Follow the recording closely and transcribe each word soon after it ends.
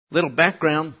Little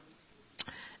background.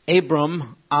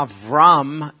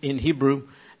 Avram in Hebrew,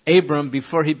 Abram,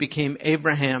 before he became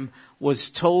Abraham, was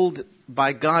told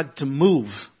by God to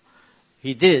move.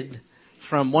 He did,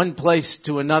 from one place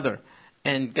to another.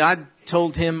 And God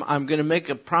told him, I'm going to make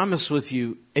a promise with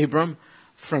you, Abram.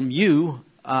 From you,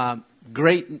 a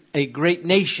great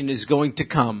nation is going to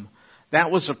come. That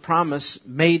was a promise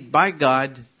made by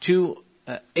God to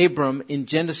Abram in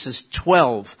Genesis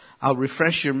 12. I'll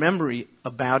refresh your memory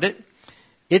about it.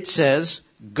 It says,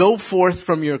 go forth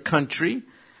from your country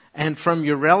and from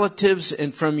your relatives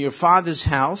and from your father's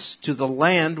house to the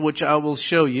land which I will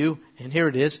show you. And here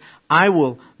it is. I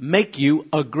will make you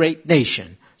a great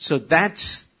nation. So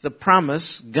that's the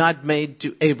promise God made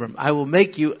to Abram. I will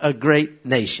make you a great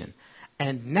nation.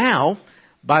 And now,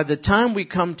 by the time we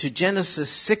come to Genesis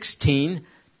 16,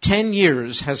 10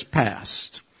 years has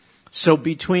passed. So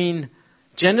between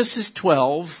Genesis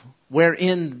 12,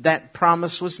 wherein that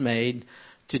promise was made,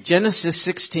 to Genesis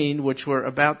 16, which we're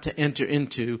about to enter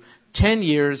into, 10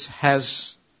 years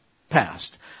has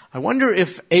passed. I wonder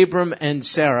if Abram and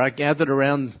Sarah gathered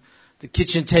around the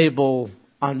kitchen table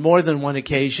on more than one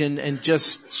occasion and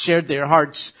just shared their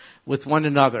hearts with one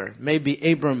another. Maybe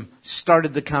Abram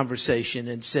started the conversation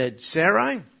and said,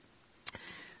 Sarai,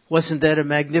 wasn't that a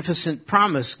magnificent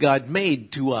promise God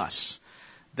made to us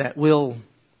that we'll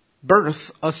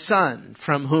birth a son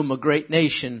from whom a great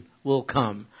nation will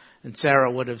come? And Sarah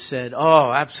would have said,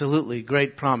 oh, absolutely,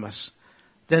 great promise.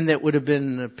 Then there would have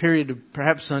been a period of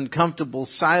perhaps uncomfortable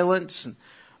silence,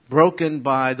 broken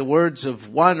by the words of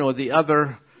one or the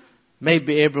other.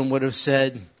 Maybe Abram would have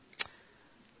said,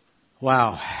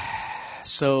 wow,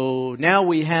 so now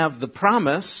we have the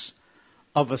promise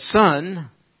of a son.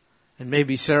 And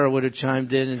maybe Sarah would have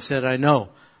chimed in and said, I know,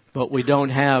 but we don't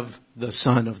have the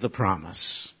son of the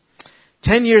promise.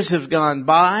 10 years have gone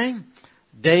by.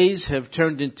 Days have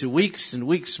turned into weeks and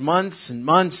weeks, months and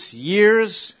months,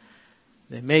 years.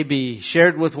 They may be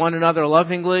shared with one another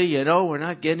lovingly. We're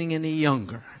not getting any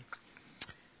younger.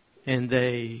 And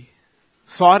they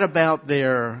thought about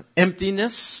their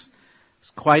emptiness. It's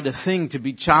quite a thing to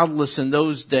be childless in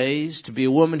those days. To be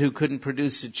a woman who couldn't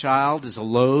produce a child is a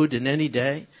load in any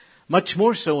day. Much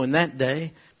more so in that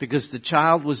day, because the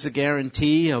child was the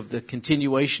guarantee of the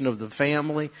continuation of the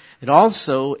family and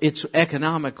also its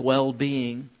economic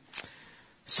well-being.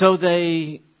 So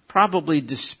they probably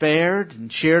despaired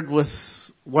and shared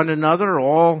with one another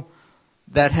all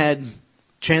that had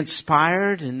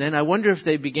transpired. And then I wonder if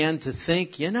they began to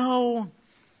think,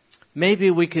 maybe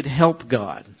we could help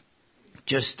God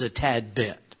just a tad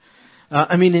bit.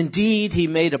 Indeed, He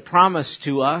made a promise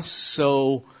to us,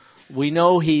 so we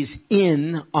know He's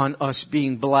in on us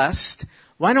being blessed.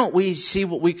 Why don't we see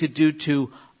what we could do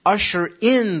to usher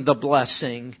in the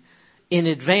blessing in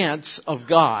advance of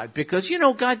God? Because,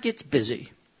 God gets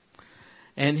busy.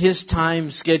 And His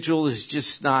time schedule is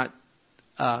just not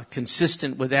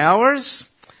consistent with ours.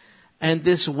 And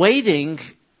this waiting,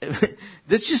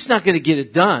 that's just not going to get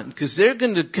it done. Because there's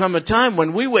going to come a time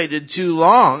when we waited too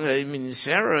long.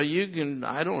 Sarah,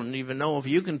 I don't even know if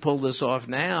you can pull this off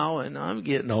now. And I'm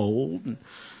getting old. And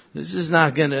this is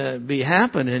not going to be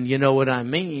happening. You know what I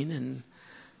mean? And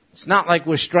it's not like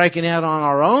we're striking out on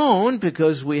our own,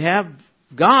 because we have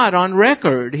God on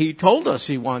record. He told us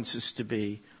He wants us to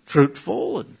be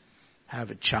fruitful and have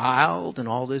a child and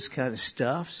all this kind of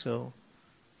stuff. So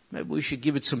maybe we should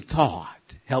give it some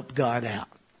thought, help God out.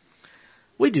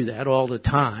 We do that all the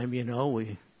time, We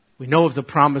know of the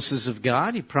promises of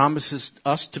God. He promises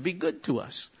us to be good to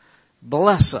us,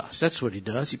 bless us. That's what He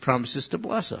does. He promises to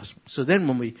bless us. So then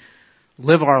when we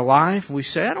live our life, we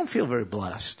say, I don't feel very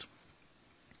blessed.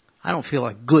 I don't feel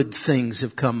like good things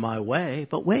have come my way.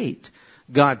 But wait,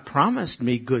 God promised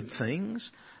me good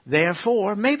things.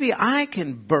 Therefore, maybe I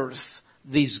can birth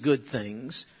these good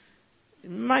things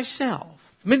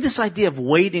myself. This idea of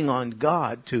waiting on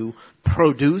God to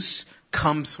produce,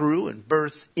 come through, and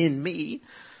birth in me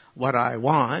what I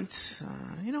want.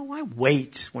 Why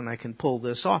wait when I can pull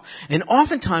this off? And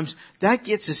oftentimes that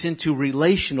gets us into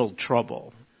relational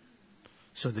trouble.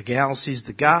 So the gal sees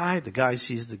the guy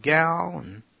sees the gal,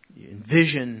 and you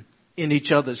envision in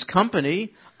each other's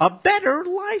company a better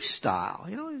lifestyle,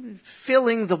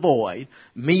 filling the void,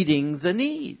 meeting the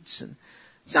needs. And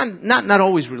it's not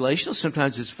always relational.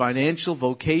 Sometimes it's financial,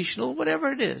 vocational,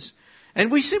 whatever it is.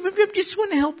 And we say, we just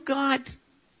want to help God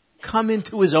come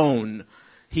into His own.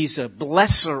 He's a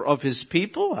blesser of His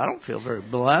people. I don't feel very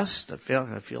blessed. I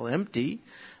feel empty.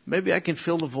 Maybe I can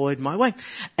fill the void my way.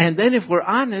 And then if we're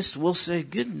honest, we'll say,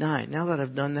 good night. Now that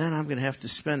I've done that, I'm going to have to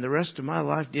spend the rest of my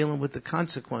life dealing with the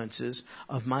consequences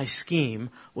of my scheme,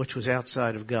 which was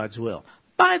outside of God's will.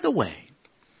 By the way,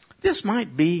 This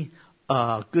might be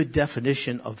a good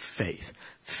definition of faith.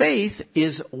 Faith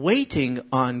is waiting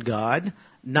on God,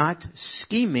 not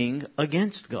scheming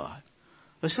against God.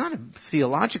 It's not a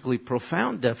theologically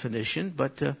profound definition,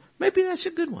 but maybe that's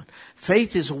a good one.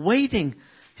 Faith is waiting.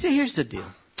 See, here's the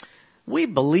deal. We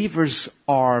believers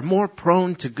are more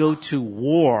prone to go to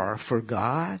war for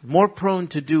God, more prone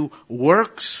to do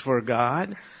works for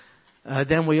God,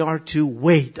 than we are to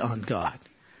wait on God.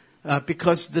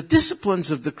 Because the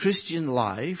disciplines of the Christian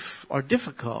life are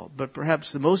difficult, but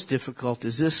perhaps the most difficult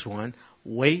is this one: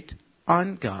 wait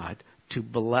on God to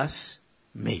bless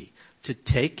me, to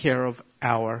take care of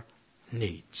our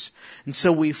needs. And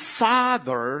so we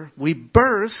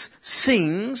birth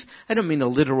things. I don't mean a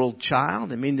literal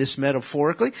child, I mean this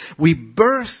metaphorically. We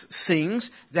birth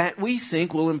things that we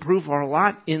think will improve our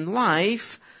lot in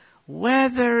life,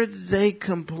 whether they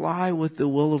comply with the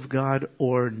will of God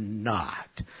or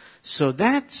not. So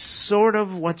that's sort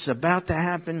of what's about to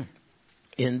happen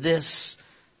in this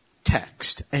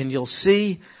text. And you'll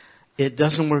see it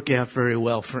doesn't work out very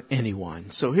well for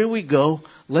anyone. So here we go.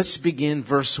 Let's begin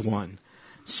verse 1.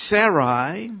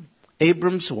 Sarai,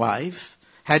 Abram's wife,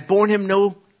 had borne him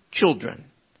no children.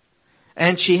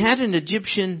 And she had an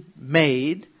Egyptian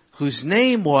maid whose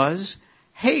name was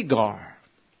Hagar.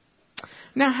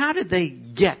 Now, how did they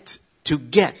get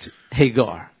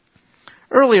Hagar?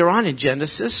 Earlier on in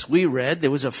Genesis, we read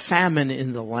there was a famine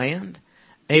in the land.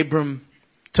 Abram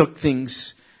took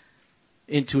things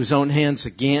into his own hands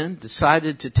again,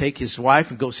 decided to take his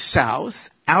wife and go south,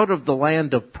 out of the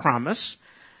land of promise,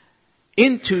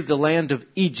 into the land of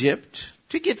Egypt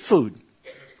to get food.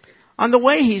 On the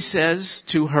way, he says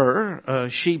to her,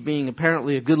 she being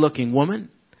apparently a good-looking woman,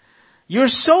 "You're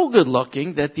so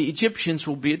good-looking that the Egyptians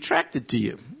will be attracted to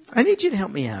you. I need you to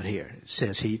help me out here,"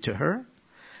 says he to her.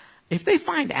 "If they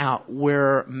find out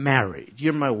we're married,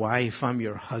 you're my wife, I'm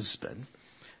your husband,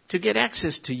 to get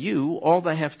access to you, all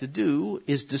they have to do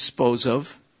is dispose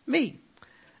of me.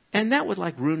 And that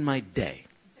would ruin my day.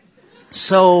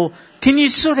 So, can you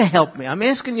sort of help me? I'm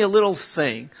asking you a little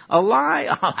thing. A lie?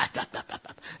 Oh,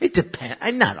 it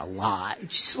depends. Not a lie.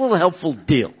 It's just a little helpful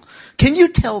deal. Can you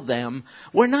tell them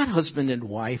we're not husband and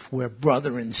wife, we're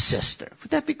brother and sister?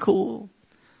 Would that be cool?"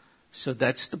 So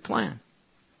that's the plan.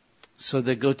 So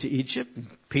they go to Egypt, and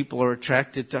people are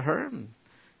attracted to her, and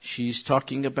she's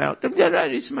talking about,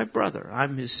 "He's my brother,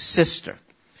 I'm his sister."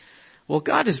 Well,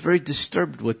 God is very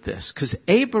disturbed with this, because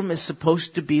Abram is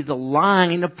supposed to be the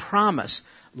line of promise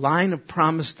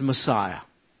to Messiah.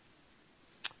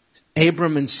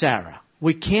 Abram and Sarah.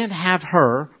 We can't have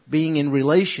her being in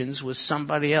relations with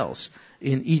somebody else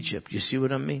in Egypt. You see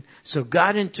what I mean? So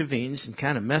God intervenes and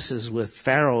kind of messes with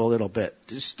Pharaoh a little bit,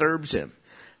 disturbs him.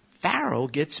 Pharaoh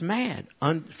gets mad.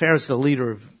 Pharaoh's the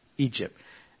leader of Egypt.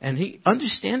 And he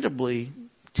understandably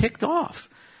ticked off.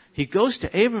 He goes to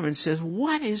Abram and says,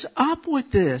 "What is up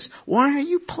with this? Why are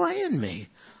you playing me?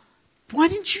 Why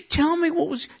didn't you tell me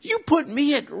you put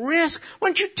me at risk? Why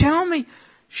didn't you tell me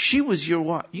she was your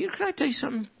wife?" Can I tell you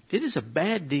something? It is a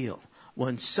bad deal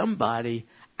when somebody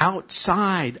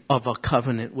outside of a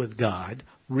covenant with God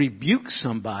rebukes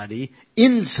somebody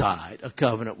inside a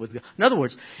covenant with God. In other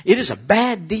words, it is a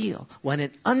bad deal when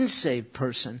an unsaved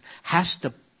person has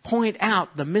to point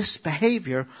out the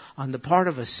misbehavior on the part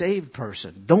of a saved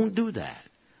person. Don't do that.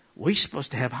 We're supposed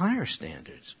to have higher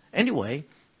standards. Anyway,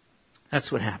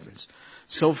 that's what happens.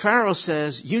 So Pharaoh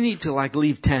says, "You need to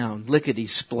leave town,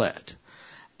 lickety-split.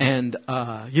 And,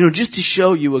 just to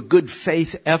show you a good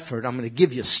faith effort, I'm going to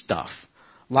give you stuff.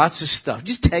 Lots of stuff.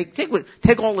 Just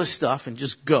take all this stuff and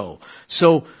just go."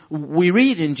 So we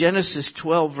read in Genesis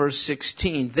 12, verse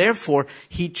 16, "Therefore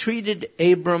he treated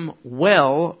Abram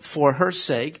well for her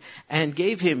sake and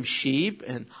gave him sheep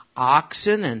and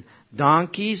oxen and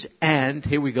donkeys and,"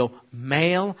 here we go,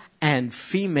 "male and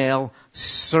female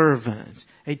servants."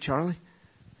 Hey, Charlie,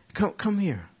 come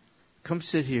here. Come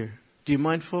sit here. Do you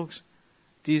mind, folks?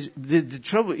 The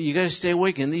trouble, you got to stay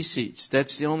awake in these seats.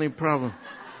 That's the only problem.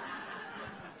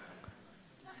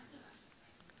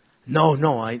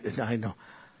 No, I know.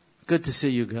 Good to see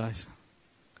you guys.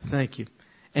 Thank you.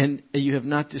 And you have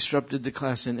not disrupted the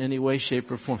class in any way, shape,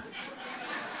 or form.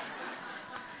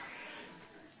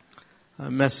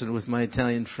 I'm messing with my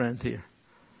Italian friend here.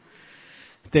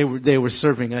 They were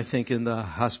serving, I think, in the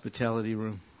hospitality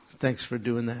room. Thanks for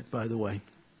doing that, by the way.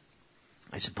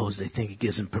 I suppose they think it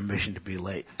gives them permission to be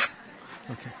late.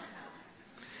 Okay.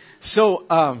 So,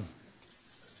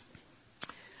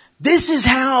 this is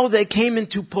how they came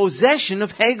into possession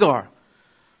of Hagar.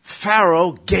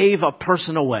 Pharaoh gave a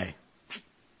person away.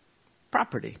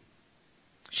 Property.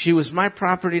 She was my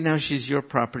property, now she's your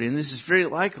property. And this is very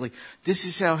likely. This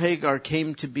is how Hagar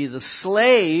came to be the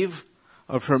slave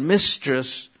of her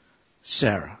mistress,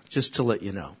 Sarah, just to let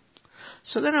you know.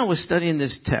 So then I was studying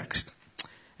this text.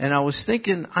 And I was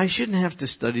thinking, I shouldn't have to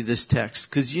study this text.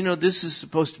 Because, you know, this is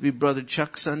supposed to be Brother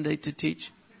Chuck Sunday to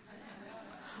teach.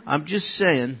 I'm just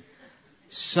saying,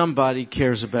 somebody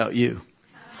cares about you.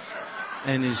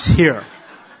 And is here.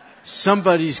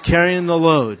 Somebody's carrying the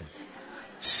load.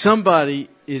 Somebody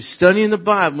is studying the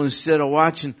Bible instead of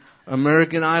watching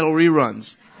American Idol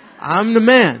reruns. I'm the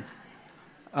man.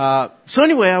 So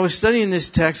anyway, I was studying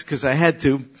this text because I had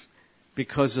to,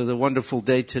 because of the wonderful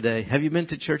day today. Have you been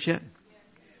to church yet?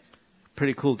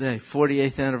 Pretty cool day.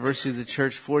 48th anniversary of the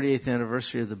church, 48th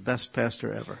anniversary of the best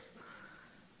pastor ever.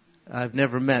 I've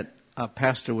never met a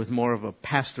pastor with more of a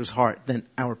pastor's heart than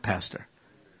our pastor.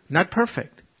 Not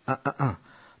perfect,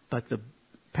 but the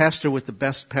pastor with the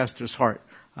best pastor's heart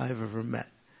I've ever met.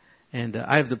 And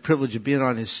I have the privilege of being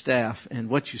on his staff, and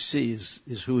what you see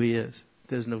is who he is.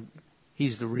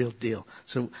 He's the real deal.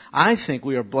 So I think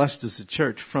we are blessed as a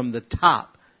church from the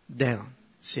top down.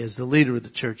 See, as the leader of the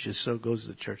church is, so goes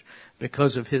the church.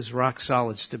 Because of his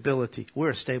rock-solid stability, we're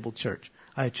a stable church.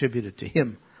 I attribute it to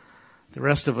him. The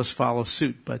rest of us follow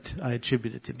suit, but I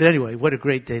attribute it to him. But anyway, what a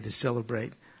great day to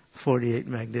celebrate 48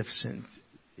 magnificent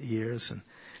years. And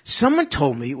someone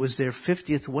told me it was their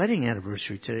 50th wedding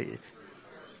anniversary today.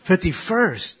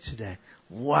 51st today.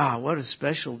 Wow, what a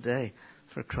special day,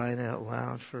 for crying out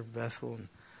loud, for Bethel and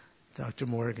Dr.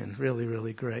 Morgan. Really,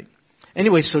 really great.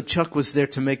 Anyway, so Chuck was there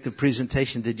to make the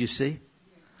presentation. Did you see?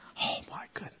 Oh my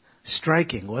goodness.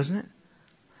 Striking, wasn't it?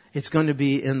 It's going to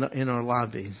be in our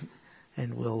lobby,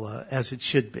 and we'll, as it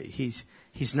should be.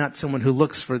 He's not someone who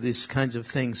looks for these kinds of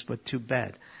things, but too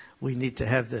bad. We need to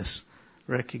have this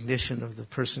recognition of the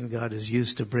person God has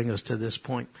used to bring us to this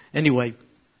point. Anyway,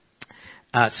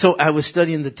 so I was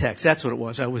studying the text. That's what it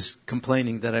was. I was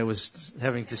complaining that I was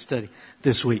having to study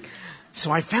this week. So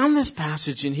I found this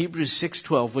passage in Hebrews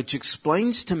 6:12, which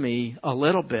explains to me a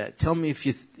little bit. Tell me if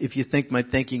you think my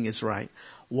thinking is right.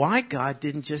 Why God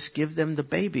didn't just give them the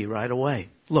baby right away.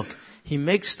 Look, he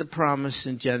makes the promise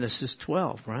in Genesis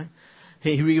 12, right?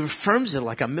 He reaffirms it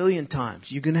like a million times.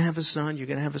 You're going to have a son. You're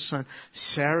going to have a son.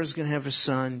 Sarah's going to have a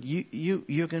son.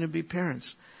 You're going to be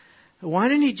parents. Why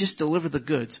didn't he just deliver the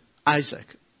goods?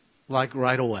 Isaac, like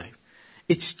right away.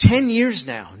 It's 10 years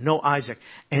now, no Isaac.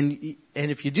 And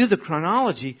if you do the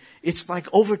chronology, it's like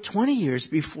over 20 years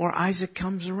before Isaac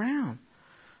comes around.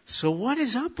 So what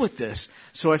is up with this?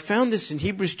 So I found this in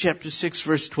Hebrews chapter 6,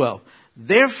 verse 12.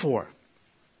 Therefore,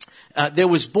 there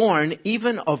was born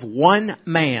even of one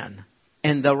man.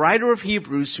 And the writer of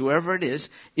Hebrews, whoever it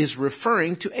is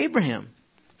referring to Abraham.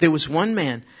 There was one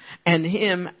man, and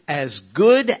him as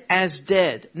good as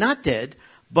dead, not dead,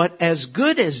 but as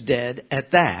good as dead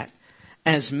at that,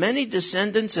 as many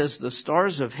descendants as the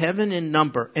stars of heaven in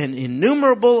number, and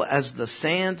innumerable as the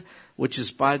sand which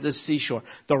is by the seashore.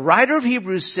 The writer of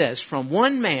Hebrews says, from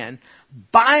one man,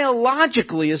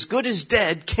 biologically as good as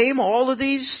dead, came all of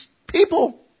these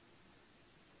people.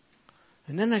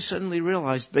 And then I suddenly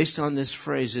realized, based on this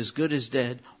phrase, as good as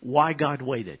dead, why God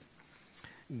waited.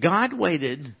 God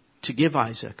waited to give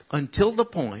Isaac until the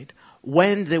point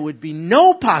when there would be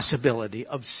no possibility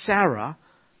of Sarah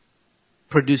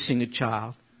producing a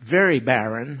child, very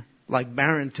barren, like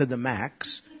barren to the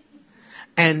max.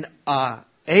 And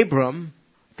Abram,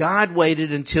 God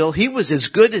waited until he was as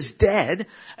good as dead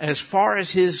as far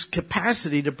as his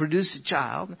capacity to produce a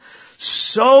child,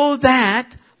 so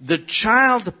that the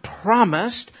child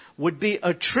promised would be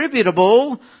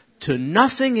attributable to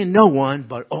nothing and no one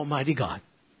but Almighty God.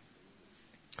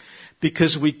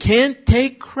 Because we can't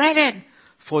take credit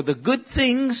for the good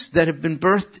things that have been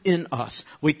birthed in us.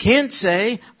 We can't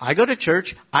say, I go to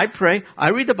church, I pray, I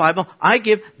read the Bible, I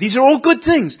give. These are all good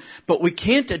things. But we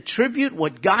can't attribute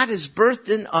what God has birthed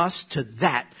in us to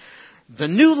that. The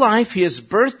new life he has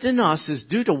birthed in us is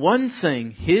due to one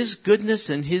thing, his goodness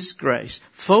and his grace.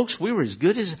 Folks, we were as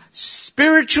good as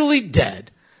spiritually dead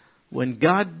when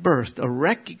God birthed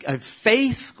a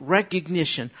faith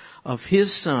recognition of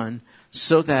his son,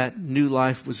 so that new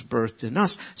life was birthed in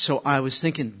us. So I was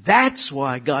thinking, that's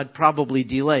why God probably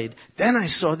delayed. Then I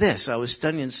saw this. I was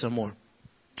studying some more.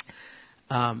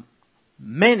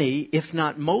 Many, if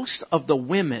not most, of the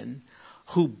women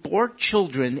who bore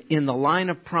children in the line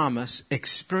of promise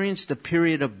experienced a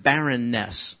period of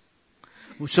barrenness.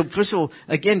 So first of all,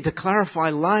 again, to clarify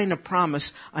line of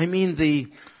promise, I mean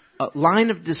the line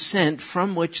of descent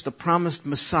from which the promised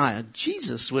Messiah,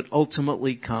 Jesus, would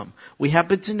ultimately come. We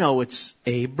happen to know it's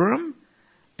Abraham,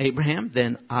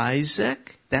 then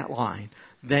Isaac, that line,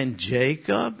 then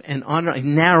Jacob, and on it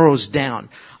narrows down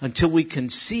until we can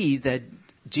see that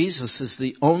Jesus is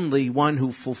the only one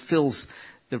who fulfills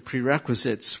the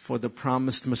prerequisites for the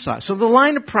promised Messiah. So the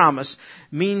line of promise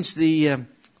means the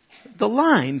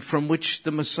line from which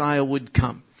the Messiah would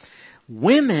come.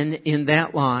 Women in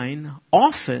that line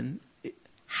often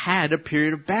had a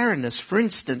period of barrenness. For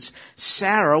instance,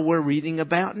 Sarah we're reading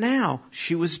about now.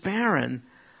 She was barren,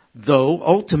 though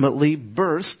ultimately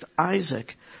birthed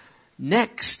Isaac.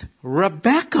 Next,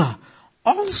 Rebekah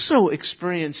also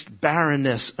experienced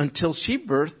barrenness until she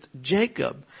birthed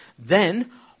Jacob. Then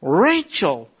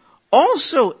Rachel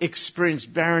also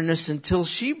experienced barrenness until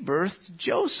she birthed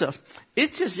Joseph.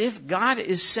 It's as if God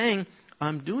is saying,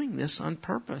 I'm doing this on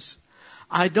purpose.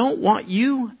 I don't want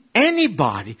you,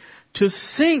 anybody, to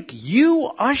think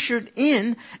you ushered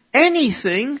in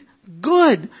anything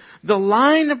good. The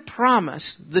line of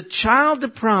promise, the child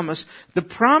of promise, the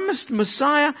promised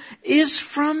Messiah is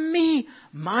from me.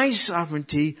 My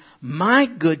sovereignty, my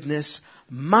goodness,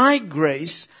 my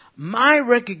grace, my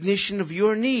recognition of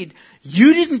your need.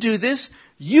 You didn't do this.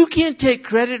 You can't take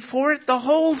credit for it. The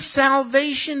whole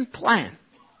salvation plan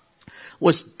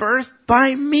was birthed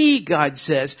by me, God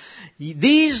says.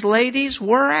 These ladies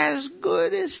were as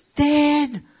good as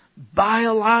dead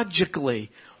biologically.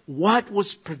 What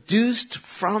was produced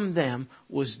from them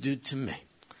was due to me.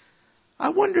 I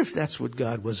wonder if that's what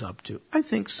God was up to. I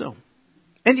think so.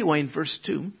 Anyway, in verse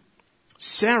 2,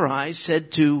 Sarai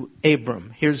said to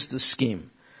Abram, here's the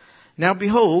scheme. Now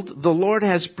behold, the Lord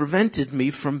has prevented me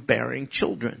from bearing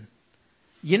children.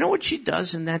 You know what she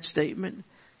does in that statement?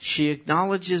 She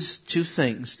acknowledges two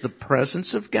things, the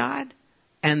presence of God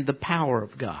and the power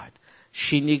of God.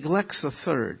 She neglects a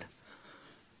third,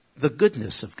 the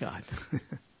goodness of God.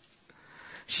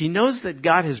 She knows that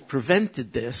God has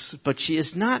prevented this, but she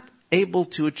is not able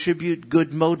to attribute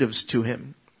good motives to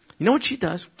him. You know what she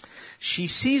does? She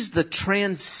sees the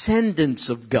transcendence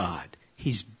of God.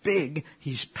 He's big,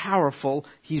 he's powerful,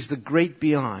 he's the great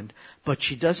beyond, but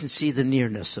she doesn't see the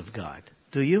nearness of God.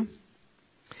 Do you?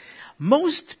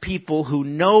 Most people who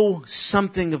know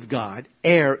something of God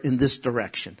err in this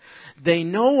direction. They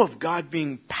know of God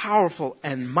being powerful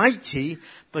and mighty,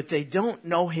 but they don't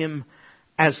know him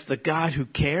as the God who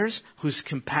cares, who's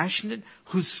compassionate,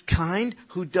 who's kind,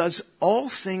 who does all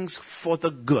things for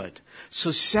the good. So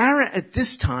Sarah at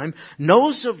this time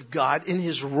knows of God in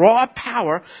his raw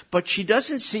power, but she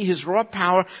doesn't see his raw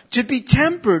power to be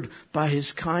tempered by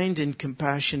his kind and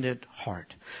compassionate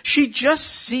heart. She just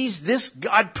sees this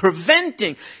God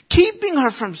preventing, keeping her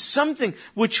from something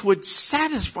which would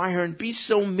satisfy her and be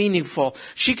so meaningful.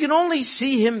 She can only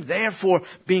see him, therefore,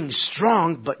 being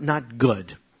strong but not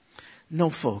good. No,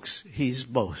 folks, he's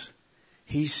both.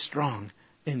 He's strong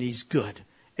and he's good.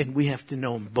 And we have to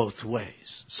know him both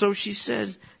ways. So she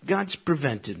says, God's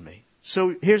prevented me.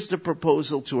 So here's the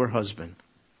proposal to her husband.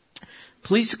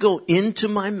 Please go into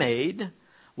my maid,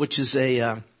 which is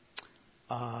a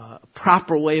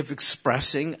proper way of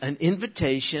expressing an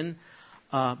invitation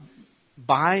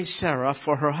by Sarah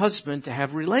for her husband to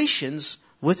have relations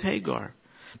with Hagar.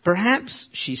 Perhaps,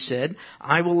 she said,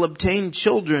 I will obtain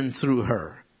children through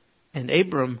her. And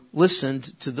Abram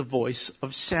listened to the voice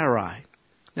of Sarai.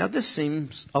 Now this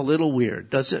seems a little weird,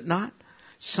 does it not?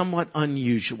 Somewhat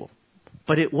unusual.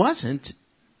 But it wasn't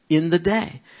in the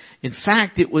day. In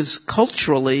fact, it was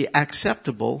culturally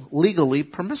acceptable, legally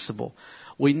permissible.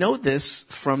 We know this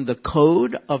from the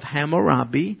Code of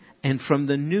Hammurabi and from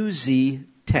the Nuzi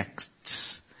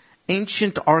texts,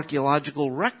 ancient archaeological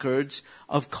records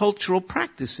of cultural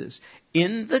practices.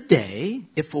 In the day,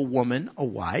 if a woman, a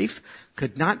wife,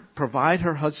 could not provide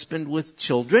her husband with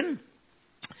children,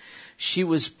 she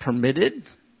was permitted,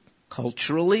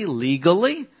 culturally,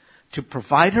 legally, to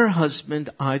provide her husband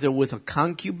either with a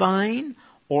concubine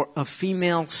or a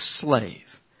female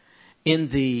slave, in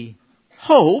the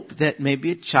hope that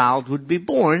maybe a child would be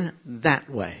born that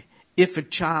way. If a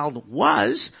child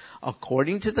was,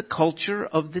 according to the culture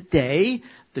of the day,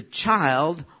 the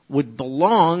child would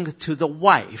belong to the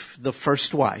wife, the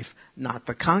first wife, not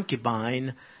the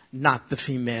concubine, not the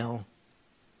female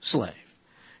slave.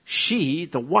 She,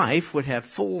 the wife, would have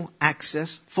full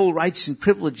access, full rights and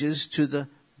privileges to the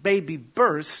baby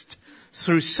birthed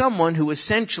through someone who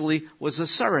essentially was a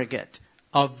surrogate,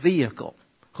 a vehicle,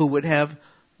 who would have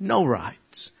no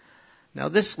rights. Now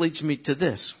this leads me to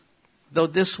this. Though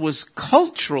this was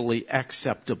culturally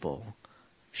acceptable,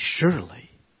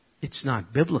 surely it's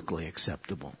not biblically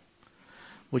acceptable.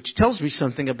 Which tells me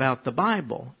something about the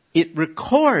Bible. It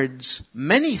records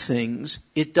many things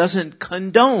it doesn't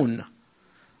condone.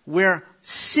 We're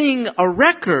seeing a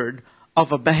record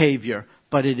of a behavior,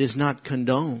 but it is not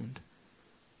condoned.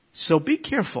 So be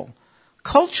careful.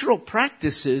 Cultural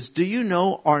practices, do you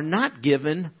know, are not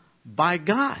given by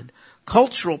God.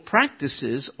 Cultural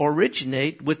practices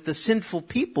originate with the sinful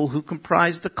people who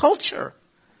comprise the culture.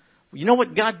 You know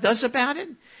what God does about it?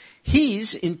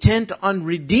 He's intent on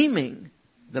redeeming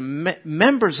the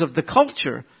members of the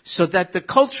culture so that the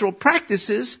cultural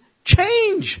practices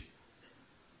change.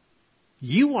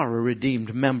 You are a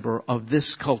redeemed member of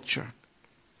this culture.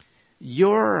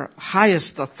 Your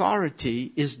highest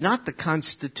authority is not the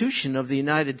Constitution of the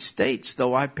United States,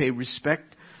 though I pay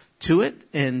respect to it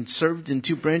and served in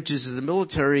 2 branches of the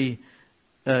military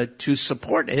to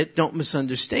support it. Don't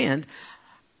misunderstand.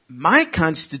 My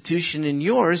Constitution and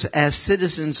yours as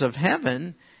citizens of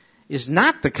heaven is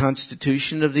not the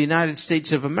Constitution of the United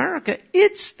States of America.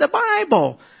 It's the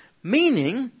Bible.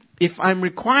 Meaning, if I'm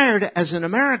required as an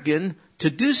American to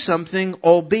do something,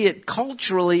 albeit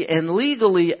culturally and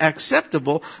legally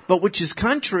acceptable, but which is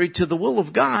contrary to the will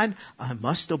of God, I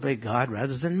must obey God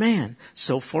rather than man.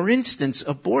 So, for instance,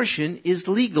 abortion is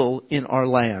legal in our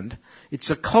land.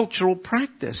 It's a cultural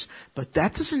practice, but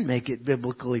that doesn't make it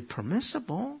biblically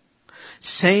permissible.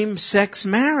 Same-sex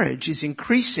marriage is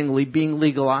increasingly being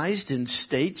legalized in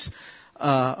states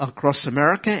across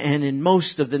America and in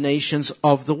most of the nations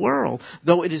of the world.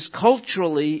 Though it is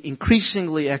culturally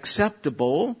increasingly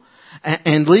acceptable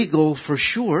and legal for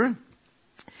sure,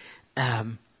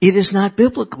 it is not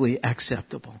biblically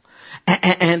acceptable.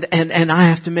 And I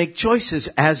have to make choices,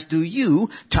 as do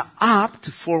you, to opt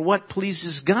for what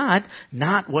pleases God,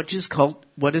 not what is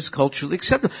culturally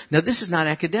acceptable. Now, this is not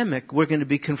academic. We're going to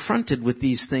be confronted with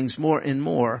these things more and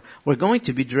more. We're going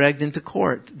to be dragged into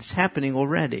court. It's happening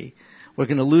already. We're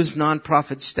going to lose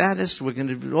nonprofit status. We're going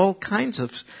to do all kinds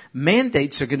of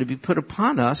mandates are going to be put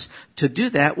upon us to do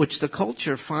that which the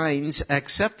culture finds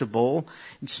acceptable,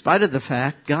 in spite of the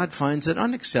fact God finds it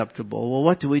unacceptable. Well,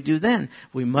 what do we do then?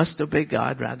 We must obey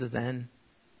God rather than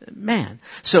man.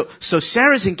 So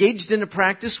Sarah's engaged in a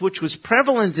practice which was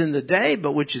prevalent in the day,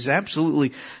 but which is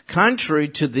absolutely contrary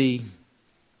to the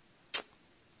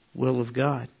will of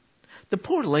God. The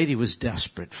poor lady was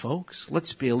desperate, folks.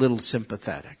 Let's be a little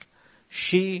sympathetic.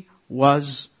 She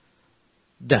was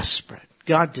desperate.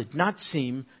 God did not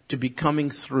seem to be coming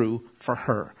through for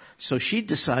her. So she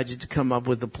decided to come up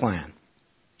with a plan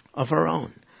of her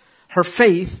own. Her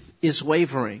faith is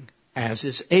wavering, as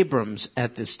is Abram's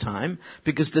at this time,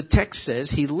 because the text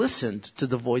says he listened to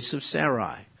the voice of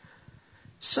Sarai.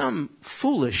 Some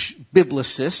foolish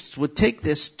biblicists would take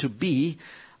this to be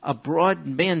a broad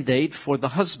mandate for the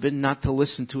husband not to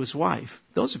listen to his wife.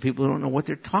 Those are people who don't know what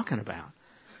they're talking about.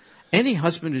 Any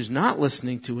husband who's not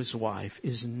listening to his wife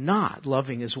is not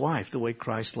loving his wife the way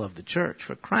Christ loved the church.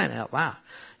 For crying out loud.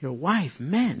 Your wife,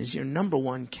 man, is your number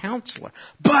one counselor.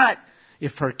 But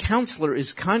if her counselor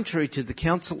is contrary to the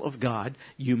counsel of God,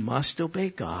 you must obey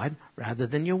God rather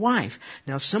than your wife.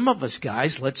 Now, some of us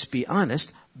guys, let's be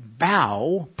honest,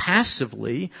 bow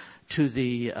passively to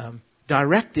the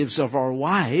directives of our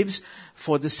wives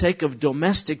for the sake of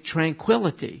domestic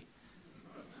tranquility.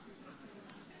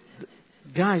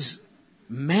 Guys,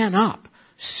 man up.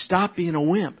 Stop being a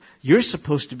wimp. You're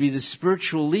supposed to be the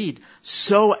spiritual lead.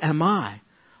 So am I.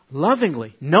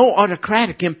 Lovingly. No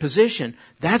autocratic imposition.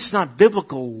 That's not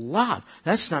biblical love.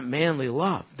 That's not manly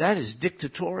love. That is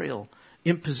dictatorial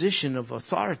imposition of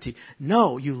authority.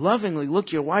 No, you lovingly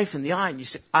look your wife in the eye and you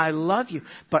say, I love you,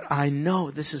 but I know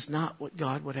this is not what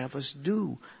God would have us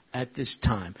do at this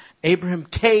time. Abraham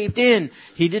caved in.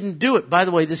 He didn't do it. By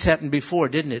the way, this happened before,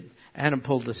 didn't it? Adam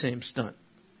pulled the same stunt.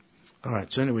 All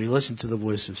right, so anyway, listen to the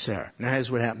voice of Sarah. Now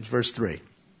here's what happens, verse 3.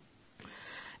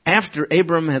 After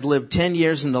Abram had lived 10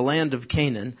 years in the land of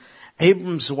Canaan,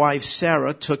 Abram's wife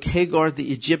Sarah took Hagar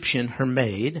the Egyptian, her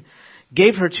maid,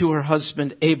 gave her to her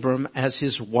husband Abram as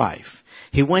his wife.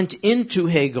 He went into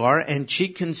Hagar, and she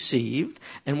conceived,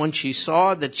 and when she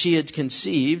saw that she had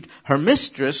conceived, her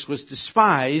mistress was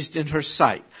despised in her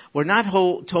sight. We're not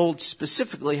told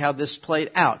specifically how this played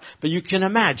out, but you can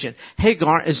imagine.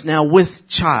 Hagar is now with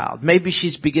child. Maybe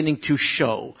she's beginning to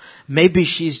show. Maybe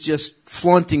she's just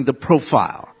flaunting the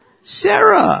profile.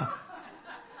 Sarah!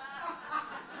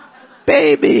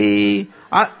 Baby!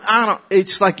 I don't,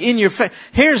 it's like in your face.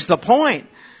 Here's the point.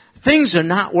 Things are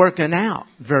not working out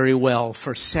very well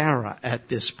for Sarah at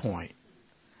this point.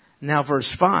 Now,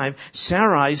 verse 5,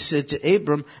 Sarai said to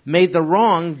Abram, may the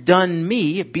wrong done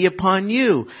me be upon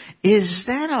you. Is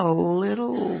that a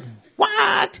little,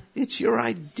 what? It's your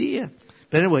idea.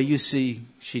 But anyway, you see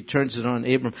She turns it on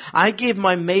Abram. I gave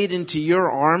my maid into your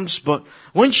arms, but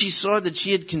when she saw that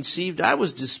she had conceived, I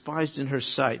was despised in her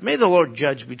sight. May the Lord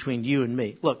judge between you and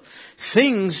me. Look,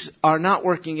 things are not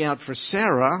working out for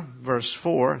Sarah, verse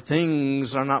 4.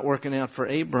 Things are not working out for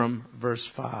Abram, verse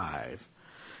 5.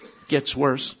 Gets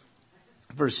worse.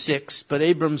 Verse 6. But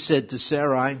Abram said to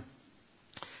Sarai,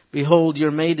 behold,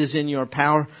 your maid is in your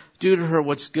power. Do to her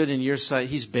what's good in your sight.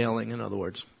 He's bailing, in other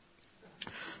words.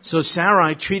 So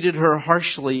Sarai treated her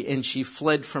harshly, and she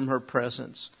fled from her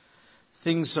presence.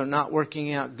 Things are not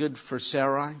working out good for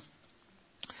Sarai.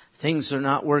 Things are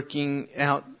not working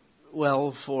out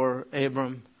well for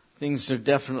Abram. Things are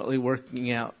definitely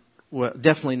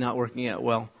not working out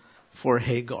well for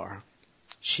Hagar.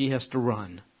 She has to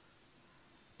run.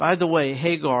 By the way,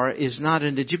 Hagar is not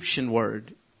an Egyptian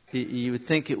word. You would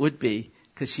think it would be,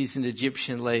 because she's an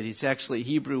Egyptian lady. It's actually a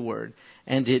Hebrew word,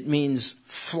 and it means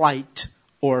flight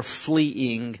or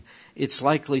fleeing. It's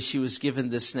likely she was given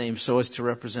this name so as to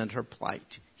represent her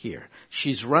plight here.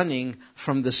 She's running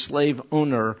from the slave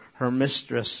owner, her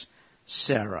mistress,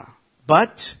 Sarah.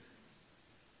 But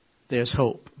there's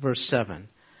hope. Verse 7.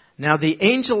 Now the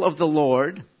angel of the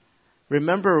Lord,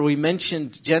 remember we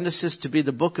mentioned Genesis to be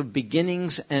the book of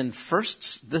beginnings and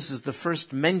firsts. This is the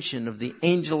first mention of the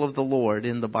angel of the Lord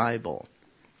in the Bible.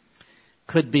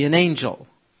 Could be an angel.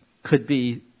 Could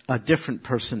be a different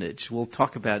personage. We'll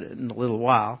talk about it in a little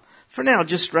while. For now,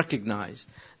 just recognize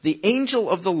the angel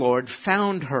of the Lord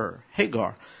found her,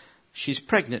 Hagar. She's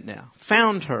pregnant now.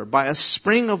 Found her by a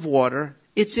spring of water.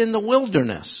 It's in the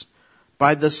wilderness.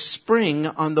 By the spring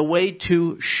on the way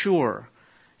to Shur.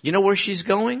 You know where she's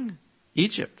going?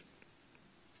 Egypt.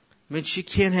 I mean, she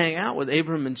can't hang out with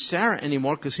Abram and Sarah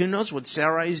anymore because who knows what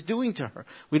Sarah is doing to her.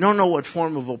 We don't know what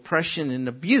form of oppression and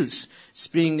abuse is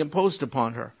being imposed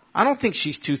upon her. I don't think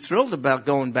she's too thrilled about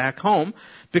going back home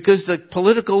because the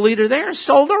political leader there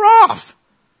sold her off.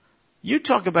 You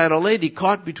talk about a lady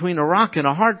caught between a rock and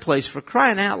a hard place, for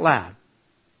crying out loud.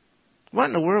 What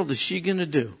in the world is she going to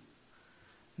do?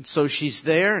 And so she's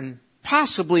there and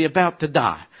possibly about to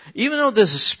die. Even though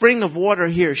there's a spring of water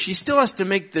here, she still has to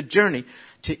make the journey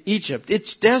to Egypt.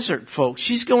 It's desert, folks.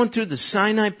 She's going through the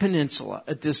Sinai Peninsula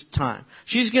at this time.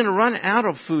 She's going to run out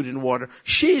of food and water.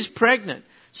 She's pregnant.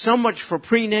 So much for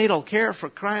prenatal care, for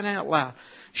crying out loud.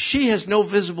 She has no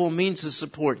visible means of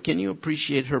support. Can you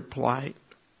appreciate her plight?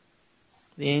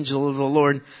 The angel of the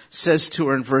Lord says to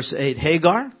her in verse 8,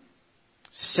 Hagar,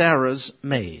 Sarah's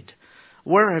maid,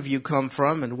 where have you come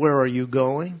from and where are you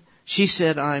going? She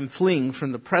said, I'm fleeing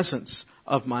from the presence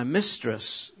of my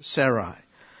mistress, Sarai.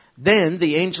 Then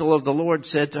the angel of the Lord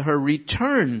said to her,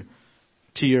 return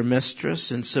to your mistress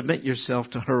and submit yourself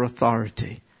to her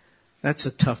authority. That's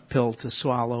a tough pill to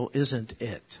swallow, isn't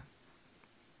it?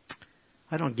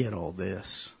 I don't get all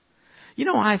this. You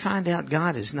know, I find out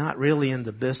God is not really in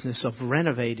the business of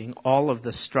renovating all of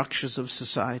the structures of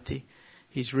society.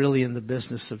 He's really in the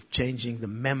business of changing the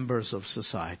members of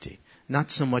society.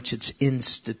 Not so much its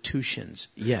institutions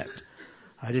yet.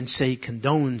 I didn't say he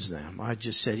condones them. I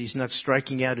just said he's not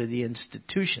striking out of the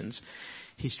institutions.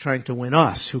 He's trying to win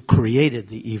us who created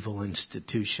the evil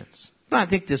institutions. But I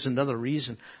think there's another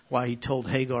reason why he told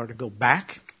Hagar to go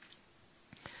back.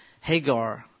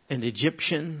 Hagar, an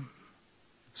Egyptian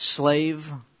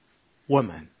slave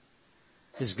woman,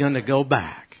 is going to go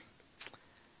back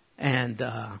and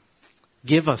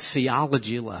give a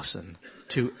theology lesson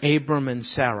to Abram and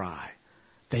Sarai.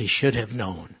 They should have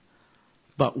known,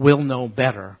 but will know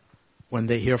better when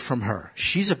they hear from her.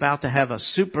 She's about to have a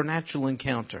supernatural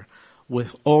encounter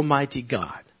with Almighty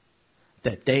God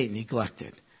that they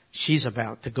neglected. She's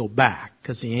about to go back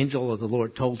because the angel of the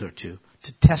Lord told her to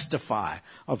testify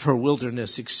of her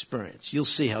wilderness experience. You'll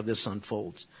see how this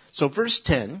unfolds. So verse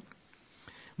 10,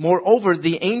 moreover,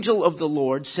 the angel of the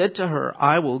Lord said to her,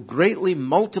 I will greatly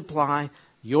multiply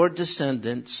your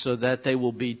descendants so that they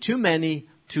will be too many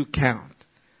to count.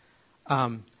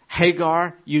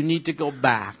 Hagar, you need to go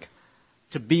back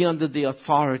to be under the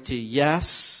authority,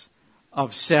 yes,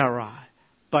 of Sarai.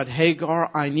 But Hagar,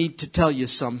 I need to tell you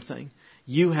something.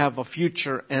 You have a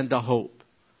future and a hope.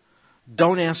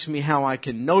 Don't ask me how I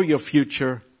can know your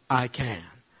future. I can.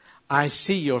 I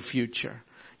see your future.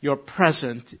 Your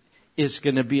present is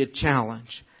going to be a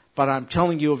challenge. But I'm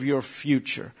telling you of your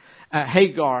future.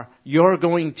 Hagar, you're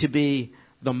going to be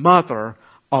the mother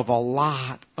of a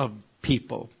lot of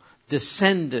people.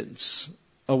 Descendants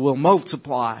will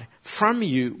multiply from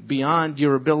you beyond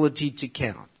your ability to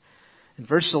count. In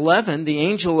verse 11, the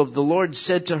angel of the Lord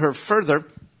said to her further,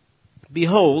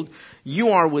 behold, you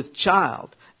are with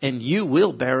child, and you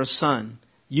will bear a son.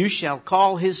 You shall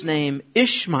call his name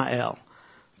Ishmael,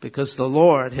 because the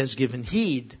Lord has given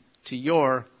heed to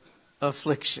your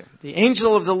affliction. The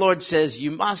angel of the Lord says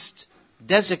you must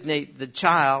designate the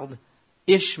child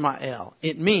Ishmael.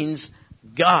 It means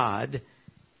God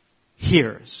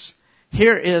hears.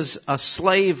 Here is a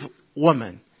slave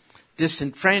woman,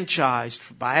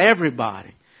 disenfranchised by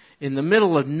everybody, in the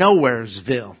middle of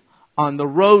Nowheresville, on the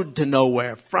road to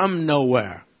nowhere, from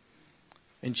nowhere.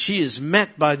 And she is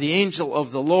met by the angel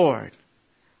of the Lord,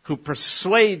 who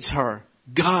persuades her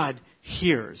God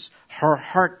hears her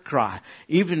heart cry.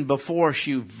 Even before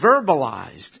she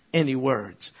verbalized any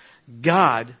words,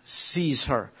 God sees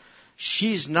her.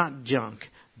 She's not junk.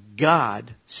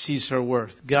 God sees her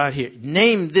worth. God hears.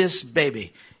 Name this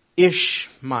baby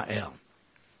Ishmael.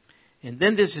 And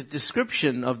then there's a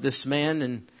description of this man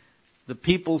and the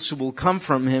peoples who will come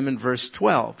from him in verse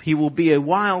 12. He will be a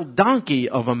wild donkey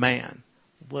of a man.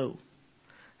 Whoa.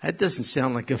 That doesn't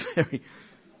sound like a very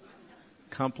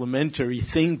complimentary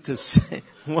thing to say.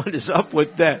 What is up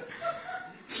with that?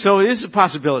 So it is a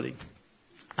possibility.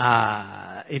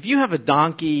 If you have a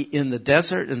donkey in the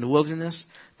desert, in the wilderness,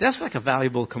 that's like a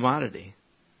valuable commodity.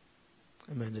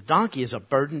 I mean, the donkey is a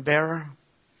burden bearer.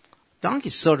 Donkey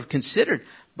is sort of considered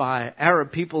by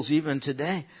Arab peoples even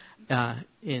today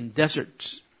in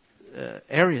desert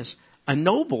areas a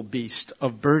noble beast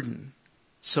of burden.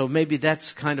 So maybe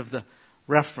that's kind of the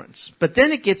reference. But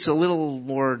then it gets a little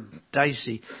more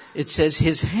dicey. It says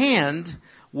his hand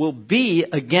will be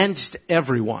against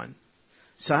everyone.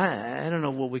 So I don't know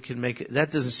what we can make it.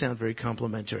 That doesn't sound very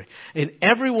complimentary. And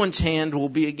everyone's hand will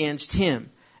be against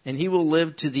him, and he will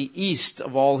live to the east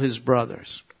of all his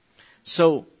brothers.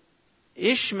 So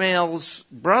Ishmael's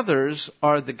brothers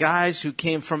are the guys who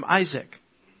came from Isaac,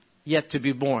 yet to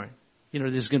be born. You know,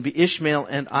 there's going to be Ishmael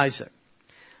and Isaac.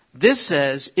 This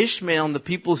says Ishmael and the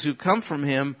peoples who come from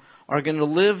him are going to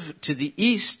live to the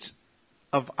east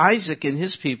of Isaac and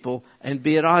his people and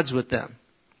be at odds with them.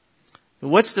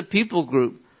 What's the people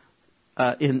group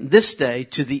in this day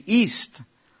to the east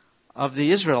of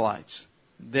the Israelites?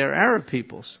 They're Arab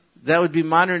peoples. That would be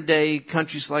modern day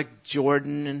countries like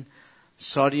Jordan and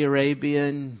Saudi Arabia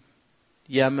and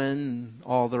Yemen and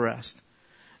all the rest.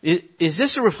 Is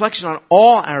this a reflection on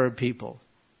all Arab people?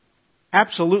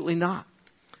 Absolutely not.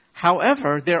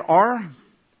 However, there are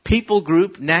people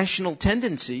group national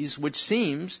tendencies which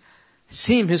seem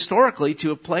historically to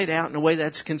have played out in a way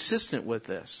that's consistent with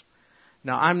this.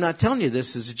 Now, I'm not telling you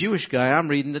this as a Jewish guy. I'm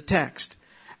reading the text.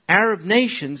 Arab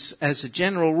nations, as a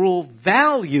general rule,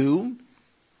 value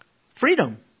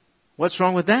freedom. What's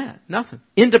wrong with that? Nothing.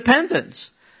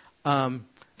 Independence.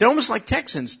 They're almost like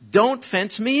Texans. Don't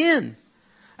fence me in.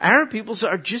 Arab peoples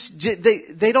are just,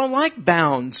 they don't like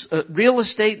bounds, real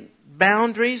estate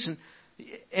boundaries,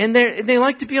 and they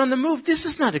like to be on the move. This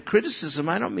is not a criticism.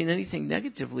 I don't mean anything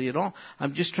negatively at all.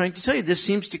 I'm just trying to tell you this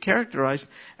seems to characterize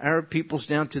Arab peoples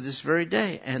down to this very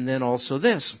day. And then also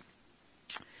this.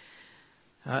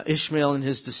 Ishmael and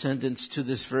his descendants to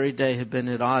this very day have been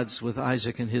at odds with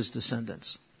Isaac and his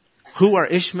descendants. Who are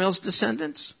Ishmael's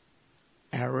descendants?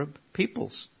 Arab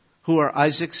peoples. Who are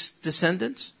Isaac's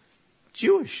descendants?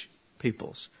 Jewish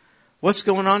peoples. What's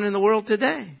going on in the world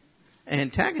today?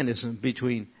 Antagonism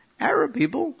between Arab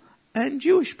people and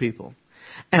Jewish people.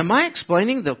 Am I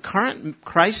explaining the current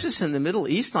crisis in the Middle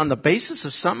East on the basis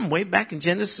of something way back in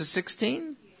Genesis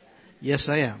 16? Yes,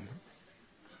 I am.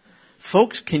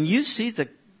 Folks, can you see the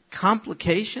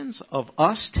complications of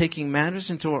us taking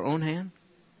matters into our own hand?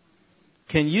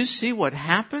 Can you see what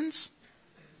happens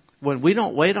when we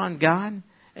don't wait on God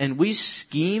and we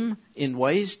scheme in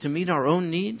ways to meet our own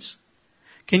needs?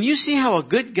 Can you see how a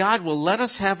good God will let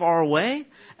us have our way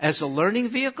as a learning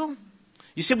vehicle?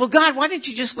 You say, well, God, why didn't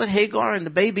you just let Hagar and the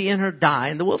baby in her die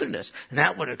in the wilderness? And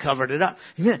that would have covered it up.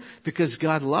 Yeah, because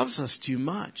God loves us too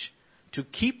much to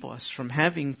keep us from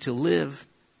having to live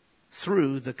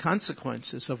through the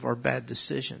consequences of our bad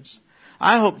decisions.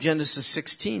 I hope Genesis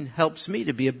 16 helps me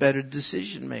to be a better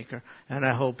decision maker, and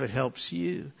I hope it helps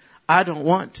you. I don't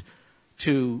want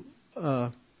to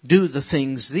do the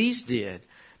things these did,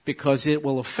 because it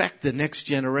will affect the next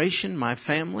generation, my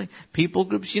family, people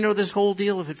groups. You know this whole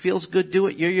deal, if it feels good, do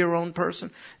it. You're your own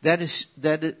person.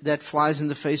 That flies in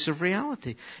the face of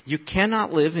reality. You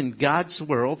cannot live in God's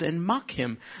world and mock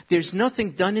him. There's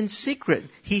nothing done in secret.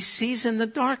 He sees in the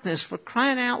darkness, for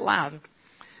crying out loud.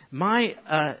 My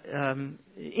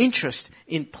interest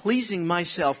in pleasing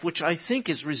myself, which I think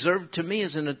is reserved to me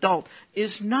as an adult,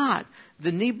 is not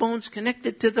the knee bone's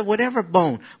connected to the whatever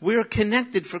bone. We're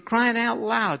connected, for crying out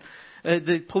loud.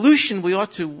 The pollution we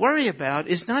ought to worry about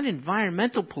is not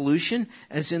environmental pollution,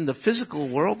 as in the physical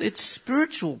world. It's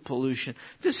spiritual pollution.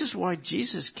 This is why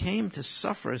Jesus came to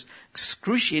suffer as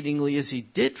excruciatingly as he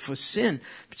did for sin.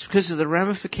 It's because of the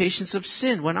ramifications of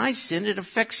sin. When I sin, it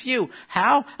affects you.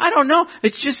 How? I don't know.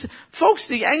 It's just, folks,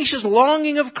 the anxious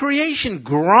longing of creation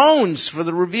groans for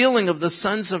the revealing of the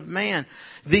sons of man.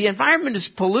 The environment is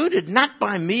polluted not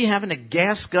by me having a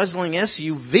gas-guzzling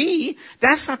SUV.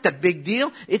 That's not the big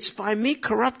deal. It's by me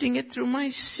corrupting it through my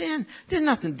sin. There's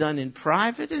nothing done in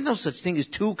private. There's no such thing as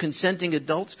two consenting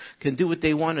adults can do what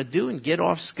they want to do and get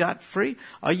off scot-free.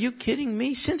 Are you kidding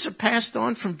me? Sins are passed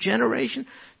on from generation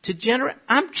to generation.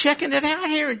 I'm checking it out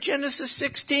here in Genesis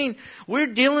 16. We're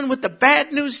dealing with the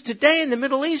bad news today in the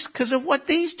Middle East because of what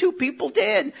these two people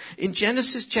did in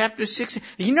Genesis chapter 16.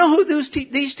 You know who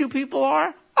these two people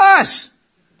are? Us.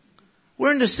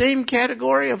 We're in the same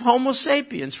category of Homo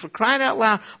sapiens. For crying out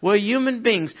loud, we're human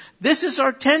beings. This is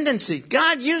our tendency.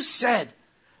 God, you said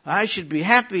I should be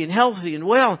happy and healthy and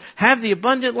well, have the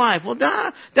abundant life. Well,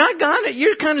 doggone it,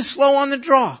 you're kind of slow on the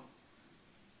draw.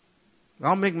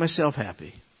 I'll make myself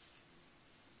happy.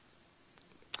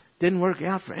 Didn't work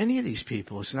out for any of these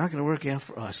people. It's not going to work out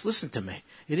for us. Listen to me.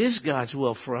 It is God's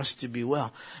will for us to be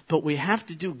well. But we have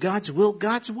to do God's will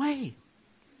God's way.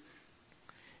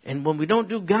 And when we don't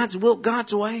do God's will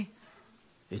God's way,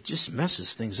 it just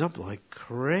messes things up like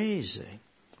crazy.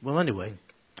 Well, anyway,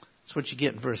 that's what you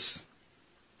get in verse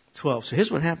 12. So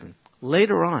here's what happened.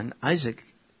 Later on, Isaac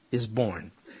is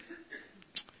born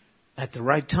at the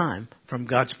right time from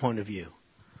God's point of view.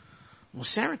 Well,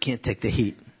 Sarah can't take the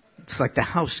heat. It's like the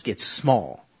house gets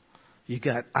small. You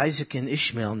got Isaac and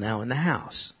Ishmael now in the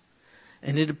house.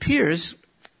 And it appears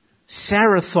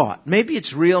Sarah thought, maybe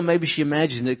it's real, maybe she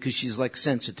imagined it because she's like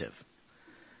sensitive.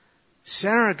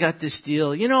 Sarah got this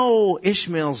deal, he's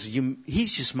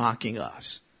just mocking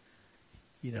us.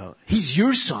 He's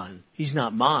your son, he's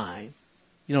not mine.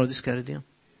 This kind of deal.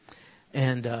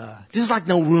 And there's like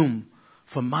no room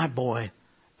for my boy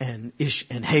and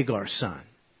Hagar's son.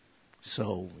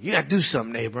 So you got to do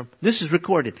something, Abram. This is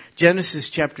recorded. Genesis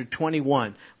chapter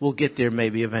 21. We'll get there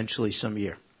maybe eventually some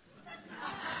year.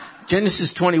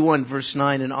 Genesis 21 verse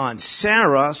 9 and on.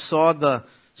 Sarah saw the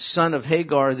son of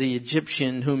Hagar, the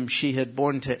Egyptian, whom she had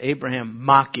borne to Abraham,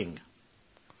 mocking.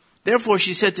 Therefore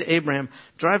she said to Abraham,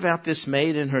 drive out this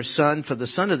maid and her son, for the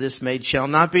son of this maid shall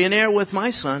not be an heir with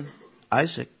my son,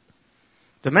 Isaac.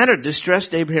 The matter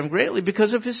distressed Abraham greatly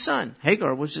because of his son.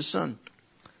 Hagar was his son.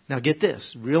 Now get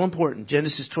this, real important.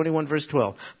 Genesis 21 verse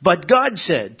 12. But God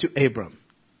said to Abram,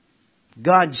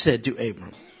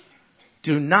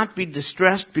 do not be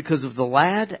distressed because of the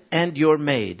lad and your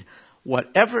maid.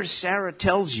 Whatever Sarah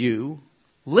tells you,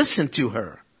 listen to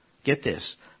her. Get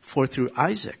this, for through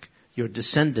Isaac your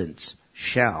descendants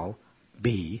shall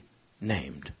be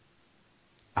named.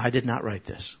 I did not write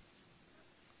this.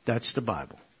 That's the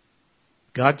Bible.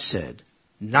 God said,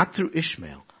 not through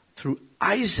Ishmael, through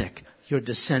Isaac your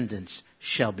descendants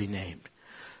shall be named.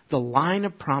 The line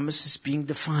of promise is being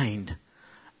defined.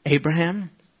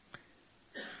 Abraham,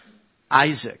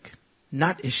 Isaac,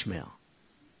 not Ishmael.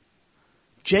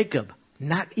 Jacob,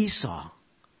 not Esau.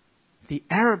 The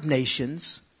Arab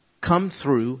nations come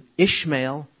through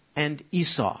Ishmael and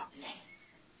Esau.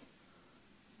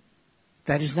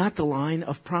 That is not the line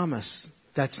of promise.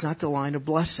 That's not the line of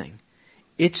blessing.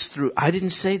 It's through, I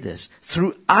didn't say this,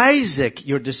 through Isaac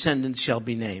your descendants shall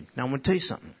be named. Now I'm going to tell you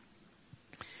something.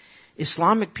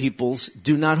 Islamic peoples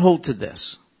do not hold to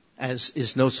this, as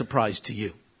is no surprise to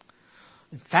you.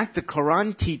 In fact, the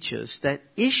Quran teaches that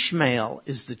Ishmael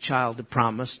is the child of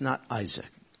promise, not Isaac.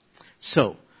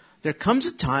 So, there comes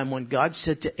a time when God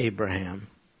said to Abraham,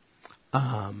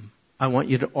 I want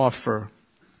you to offer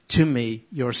to me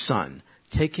your son.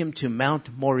 Take him to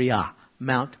Mount Moriah.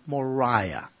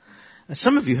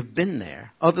 Some of you have been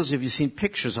there. Others of you have seen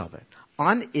pictures of it.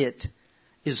 On it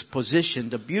is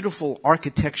positioned a beautiful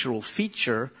architectural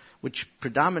feature which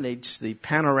predominates the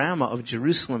panorama of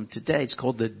Jerusalem today. It's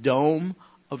called the Dome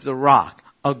of the Rock,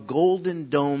 a golden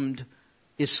domed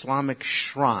Islamic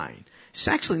shrine. It's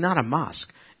actually not a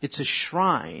mosque. It's a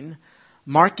shrine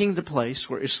marking the place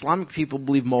where Islamic people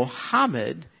believe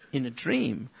Muhammad, in a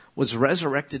dream, was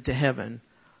resurrected to heaven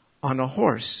on a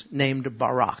horse named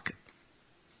Barak.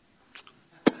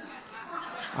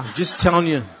 I'm just telling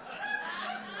you.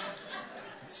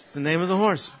 It's the name of the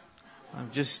horse.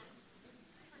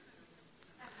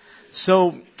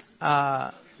 So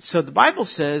the Bible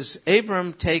says,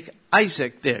 Abram, take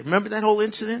Isaac there. Remember that whole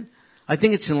incident? I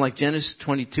think it's in like Genesis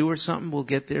 22 or something. We'll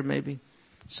get there maybe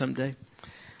someday.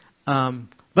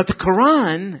 But the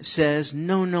Quran says,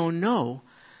 no.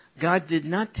 God did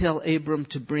not tell Abram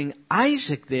to bring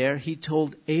Isaac there. He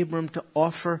told Abram to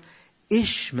offer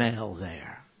Ishmael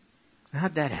there.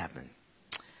 How'd that happen?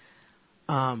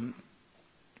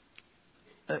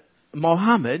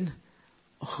 Muhammad,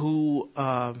 who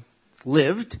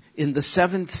lived in the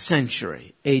 7th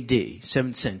century A.D.,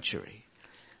 7th century,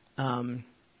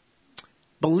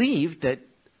 believed that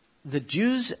the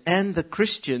Jews and the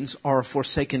Christians are a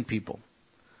forsaken people.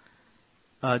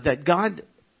 That God,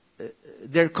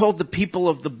 they're called the people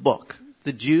of the book.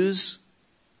 The Jews,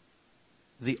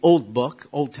 the old book,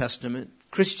 Old Testament.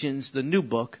 Christians, the new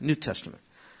book, New Testament.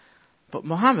 But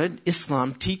Muhammad,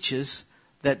 Islam, teaches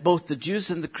that both the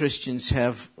Jews and the Christians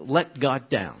have let God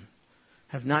down,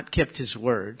 have not kept his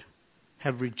word,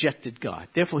 have rejected God.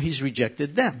 Therefore, he's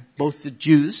rejected them, both the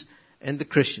Jews and the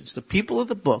Christians. The people of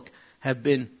the book have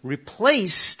been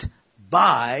replaced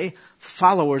by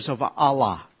followers of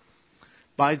Allah,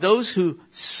 by those who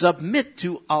submit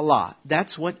to Allah.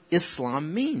 That's what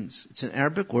Islam means. It's an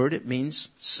Arabic word. It means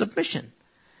submission.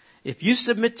 If you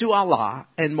submit to Allah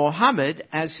and Muhammad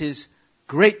as his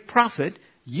great prophet,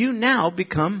 you now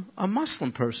become a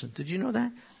Muslim person. Did you know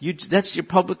that? That's your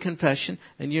public confession,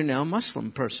 and you're now a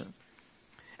Muslim person.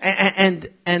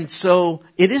 And so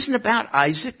it isn't about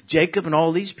Isaac, Jacob, and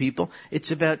all these people.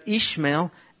 It's about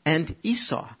Ishmael and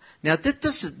Esau. Now,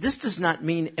 this does not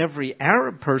mean every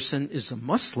Arab person is a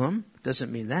Muslim. It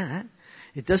doesn't mean that.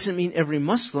 It doesn't mean every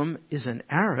Muslim is an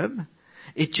Arab.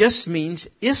 It just means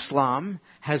Islam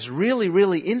has really,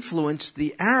 really influenced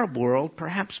the Arab world,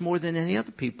 perhaps more than any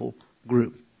other people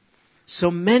group. So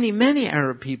many, many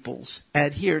Arab peoples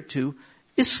adhere to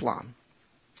Islam.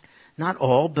 Not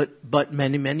all, but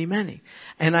many, many, many.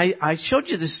 And I showed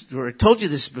you this, or I told you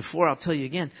this before, I'll tell you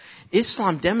again.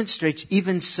 Islam demonstrates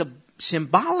even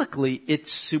symbolically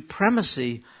its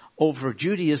supremacy over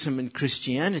Judaism and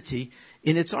Christianity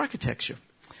in its architecture.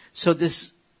 So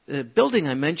this building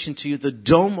I mentioned to you, the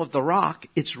Dome of the Rock,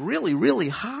 it's really, really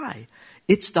high.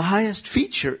 It's the highest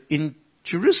feature in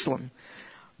Jerusalem.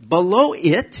 Below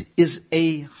it is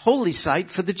a holy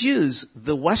site for the Jews,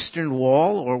 the Western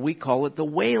Wall, or we call it the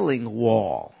Wailing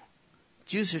Wall.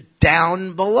 Jews are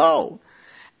down below.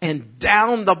 And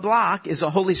down the block is a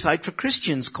holy site for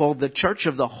Christians called the Church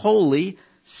of the Holy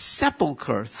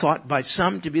Sepulchre, thought by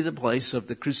some to be the place of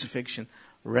the crucifixion,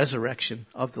 resurrection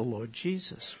of the Lord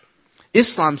Jesus.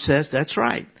 Islam says that's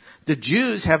right. The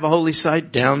Jews have a holy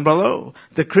site down below.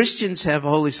 The Christians have a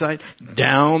holy site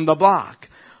down the block.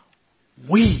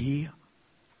 We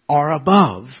are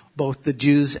above both the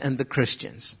Jews and the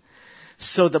Christians.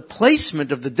 So the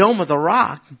placement of the Dome of the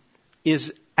Rock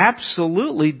is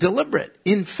absolutely deliberate.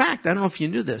 In fact, I don't know if you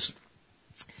knew this.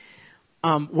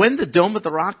 When the Dome of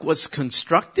the Rock was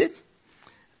constructed,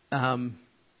 by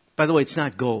the way, it's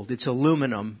not gold. It's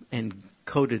aluminum and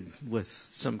coated with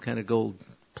some kind of gold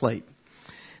plate.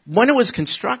 When it was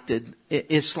constructed,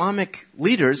 Islamic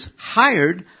leaders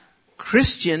hired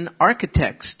Christian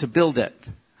architects to build it.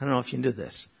 I don't know if you knew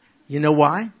this. You know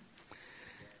why?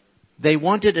 They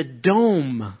wanted a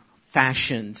dome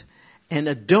fashioned. And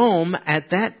a dome at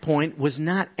that point was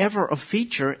not ever a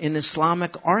feature in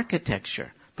Islamic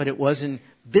architecture, but it was in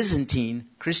Byzantine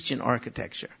Christian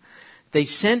architecture. They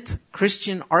sent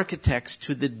Christian architects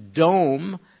to the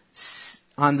dome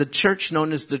on the church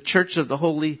known as the Church of the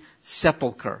Holy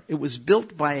Sepulchre. It was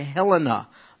built by Helena,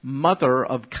 mother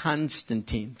of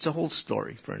Constantine. It's a whole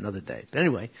story for another day. But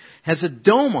anyway, has a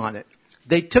dome on it.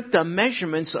 They took the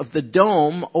measurements of the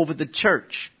dome over the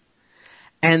church,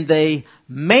 and they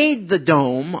made the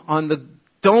dome on the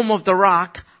Dome of the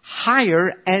Rock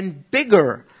higher and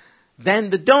bigger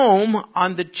than the dome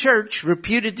on the church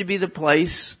reputed to be the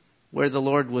place where the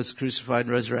Lord was crucified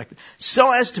and resurrected.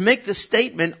 So as to make the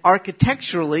statement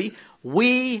architecturally,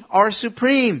 we are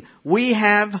supreme. We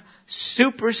have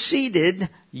superseded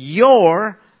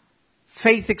your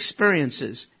faith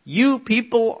experiences. You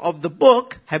people of the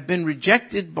book have been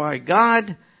rejected by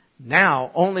God.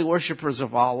 Now only worshipers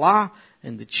of Allah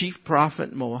and the chief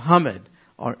prophet Muhammad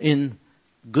are in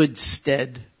good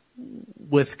stead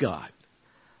with God.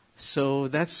 So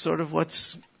that's sort of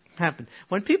what's happened.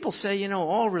 When people say,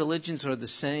 all religions are the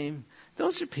same,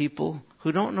 those are people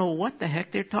who don't know what the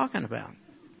heck they're talking about.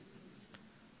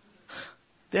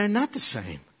 They're not the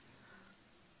same.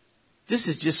 This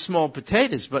is just small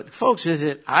potatoes. But folks, is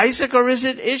it Isaac or is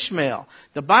it Ishmael?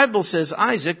 The Bible says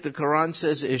Isaac, the Quran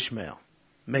says Ishmael.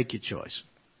 Make your choice.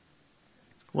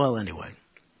 Well, anyway.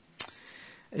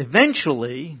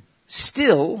 Eventually,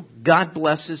 still, God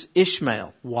blesses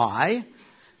Ishmael. Why?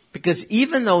 Because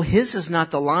even though his is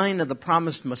not the line of the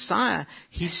promised Messiah,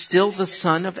 he's still the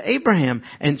son of Abraham.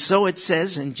 And so it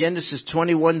says in Genesis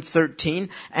 21:13,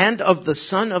 and of the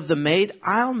son of the maid,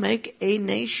 I'll make a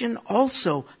nation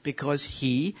also, because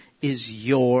he is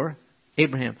your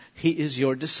Abraham. He is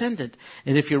your descendant.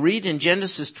 And if you read in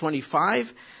Genesis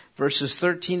 25, verses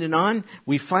 13 and on,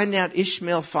 we find out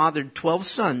Ishmael fathered 12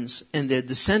 sons, and their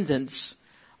descendants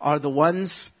are the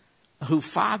ones who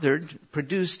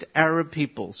produced Arab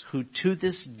peoples, who to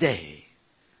this day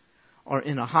are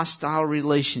in a hostile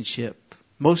relationship,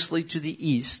 mostly to the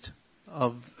east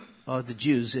of the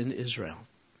Jews in Israel.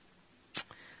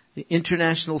 The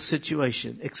international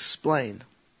situation explained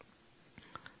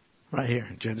right here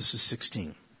in Genesis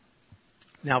 16.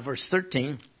 Now verse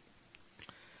 13.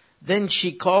 Then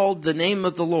she called the name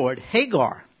of the Lord,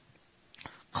 Hagar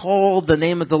called the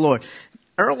name of the Lord.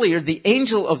 Earlier, the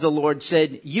angel of the Lord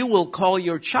said, you will call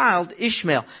your child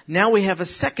Ishmael. Now we have a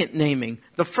second naming.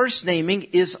 The first naming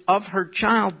is of her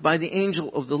child by the angel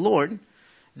of the Lord.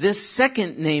 This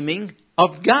second naming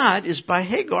of God is by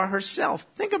Hagar herself.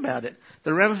 Think about it.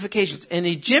 The ramifications. An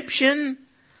Egyptian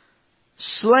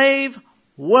slave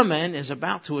woman is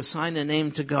about to assign a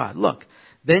name to God. Look,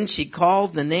 then she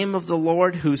called the name of the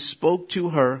Lord who spoke to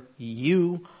her,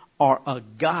 you are a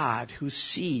God who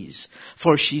sees.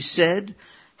 For she said,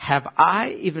 have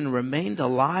I even remained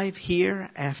alive here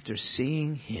after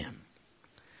seeing him?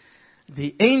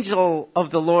 The angel of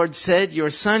the Lord said,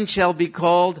 your son shall be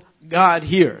called God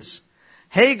hears.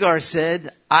 Hagar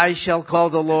said, I shall call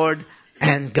the Lord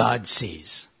and God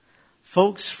sees.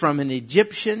 Folks, from a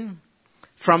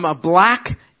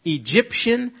black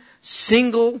Egyptian,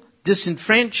 single,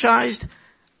 disenfranchised,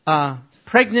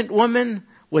 pregnant woman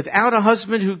without a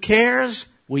husband who cares,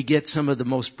 we get some of the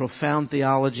most profound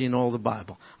theology in all the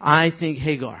Bible. I think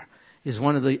Hagar is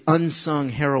one of the unsung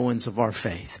heroines of our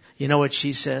faith. You know what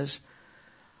she says?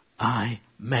 I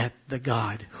met the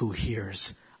God who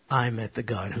hears. I met the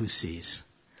God who sees.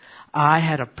 I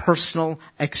had a personal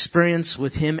experience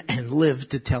with him and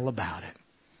lived to tell about it.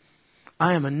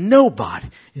 I am a nobody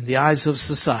in the eyes of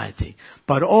society,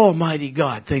 but Almighty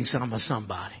God thinks I'm a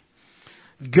somebody.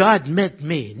 God met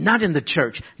me, not in the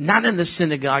church, not in the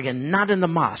synagogue, and not in the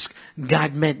mosque.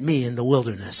 God met me in the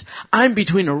wilderness. I'm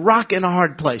between a rock and a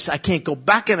hard place. I can't go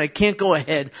back and I can't go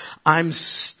ahead. I'm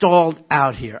stalled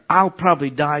out here. I'll probably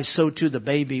die, so too the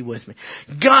baby with me.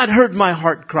 God heard my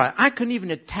heart cry. I couldn't even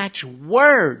attach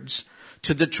words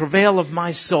to the travail of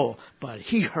my soul, but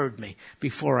he heard me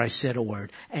before I said a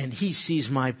word, and he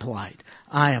sees my plight.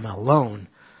 I am alone,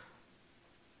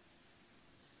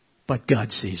 but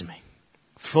God sees me.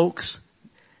 Folks,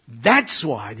 that's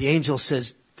why the angel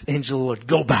says, angel of the Lord,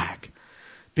 go back.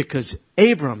 Because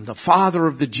Abram, the father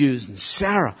of the Jews, and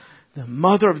Sarah, the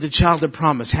mother of the child of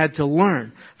promise, had to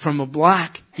learn from a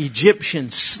black Egyptian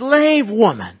slave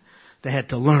woman. They had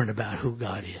to learn about who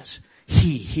God is.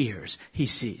 He hears, he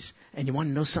sees. And you want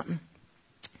to know something?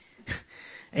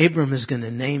 Abram is going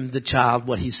to name the child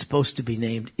what he's supposed to be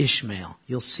named, Ishmael.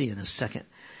 You'll see in a second.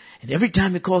 And every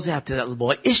time he calls out to that little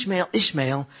boy, Ishmael,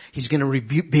 Ishmael, he's going to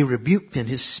be rebuked in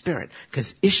his spirit.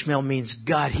 Because Ishmael means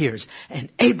God hears. And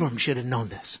Abram should have known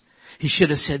this. He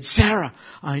should have said, Sarah,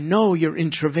 I know you're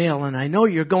in travail and I know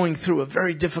you're going through a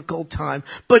very difficult time,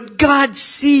 but God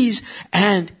sees,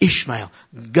 and Ishmael,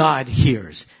 God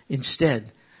hears.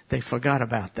 Instead, they forgot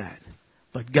about that.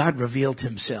 But God revealed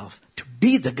himself to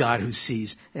be the God who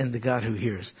sees and the God who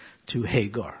hears to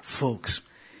Hagar. Folks,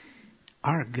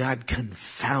 our God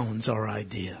confounds our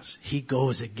ideas. He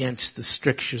goes against the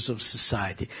strictures of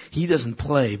society. He doesn't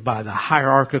play by the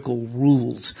hierarchical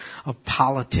rules of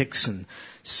politics and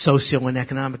socio and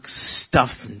economic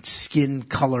stuff and skin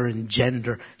color and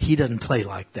gender. He doesn't play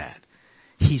like that.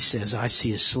 He says, I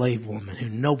see a slave woman who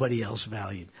nobody else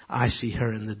valued. I see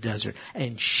her in the desert,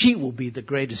 and she will be the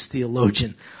greatest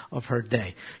theologian of her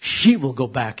day. She will go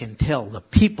back and tell the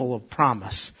people of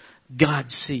promise,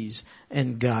 God sees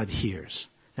and God hears.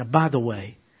 Now, by the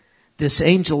way, this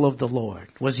angel of the Lord,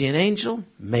 was he an angel?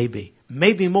 Maybe.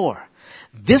 Maybe more.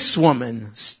 This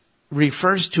woman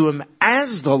refers to him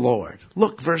as the Lord.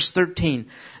 Look, verse 13.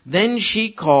 Then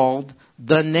she called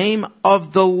the name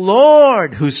of the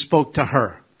Lord who spoke to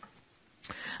her.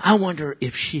 I wonder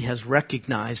if she has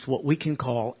recognized what we can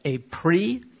call a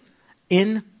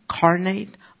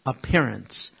pre-incarnate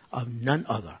appearance of none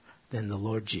other than the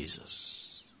Lord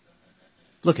Jesus.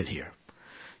 Look at here.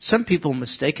 Some people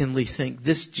mistakenly think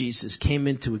this Jesus came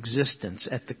into existence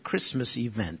at the Christmas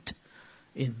event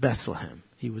in Bethlehem.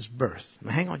 He was birthed.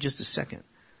 Now, hang on just a second.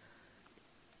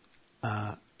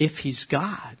 If he's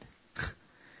God,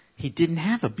 he didn't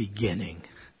have a beginning.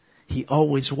 He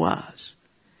always was.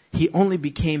 He only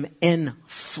became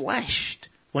enfleshed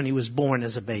when he was born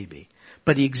as a baby.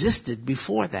 But he existed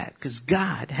before that, because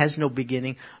God has no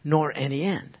beginning nor any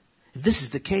end. If this is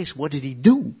the case, what did he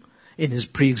do in his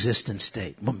pre-existent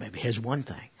state? Well, maybe here's one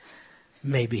thing.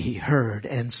 Maybe he heard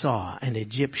and saw an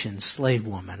Egyptian slave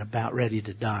woman about ready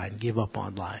to die and give up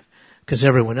on life, because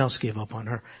everyone else gave up on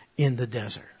her in the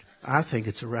desert. I think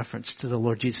it's a reference to the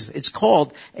Lord Jesus. It's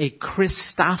called a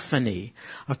Christophany.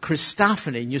 A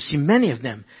Christophany, and you see many of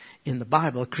them in the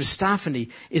Bible. A Christophany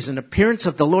is an appearance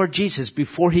of the Lord Jesus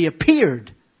before he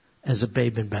appeared as a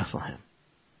babe in Bethlehem.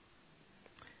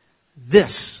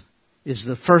 This is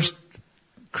the first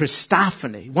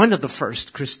Christophany, one of the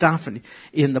first Christophany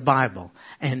in the Bible.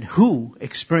 And who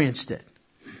experienced it?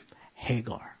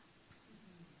 Hagar.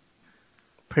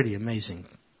 Pretty amazing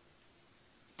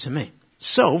to me.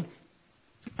 So,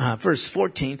 verse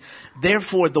 14,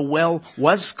 therefore the well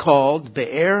was called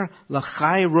Be'er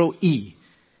Lachai Roi.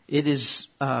 It is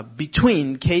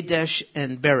between Kadesh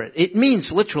and Bered. It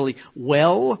means literally,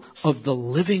 well of the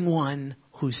living one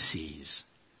who sees.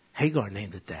 Hagar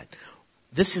named it that.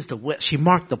 This is the well. She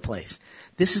marked the place.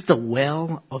 This is the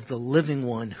well of the living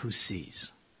one who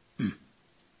sees.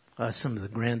 Some of the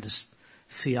grandest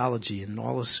theology in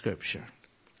all of Scripture.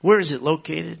 Where is it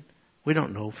located? We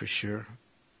don't know for sure.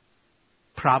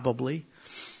 Probably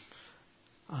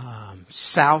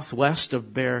southwest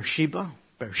of Beersheba.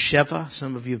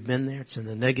 Some of you have been there. It's in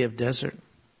the Negev desert.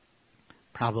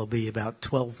 Probably about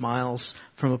 12 miles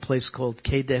from a place called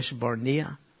Kadesh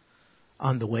Barnea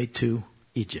on the way to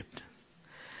Egypt.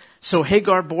 So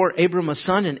Hagar bore Abram a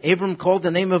son, and Abram called the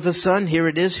name of his son, here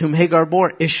it is, whom Hagar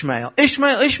bore, Ishmael.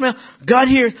 Ishmael, God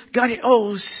here.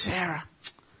 Oh, Sarah,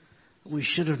 we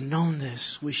should have known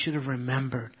this. We should have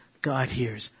remembered. God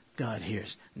hears.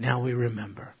 Now we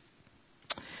remember.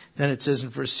 Then it says in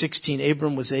verse 16,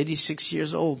 Abram was 86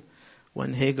 years old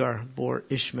when Hagar bore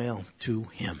Ishmael to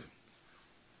him.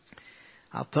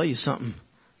 I'll tell you something.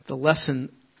 The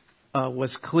lesson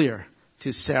was clear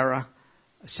to Sarai,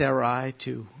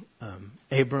 to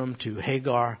Abram, to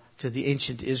Hagar, to the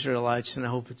ancient Israelites, and I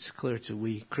hope it's clear to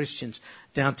we Christians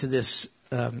down to this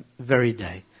very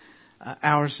day.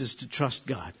 Ours is to trust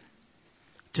God,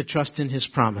 to trust in his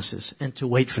promises, and to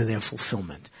wait for their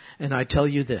fulfillment. And I tell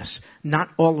you this,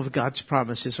 not all of God's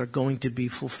promises are going to be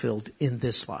fulfilled in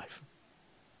this life.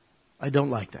 I don't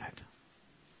like that.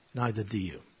 Neither do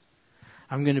you.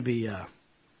 I'm going to be,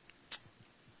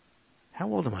 how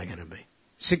old am I going to be?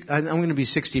 I'm going to be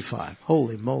 65.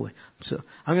 Holy moly. So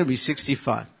I'm going to be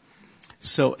 65.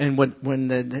 So, and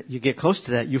when you get close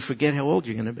to that, you forget how old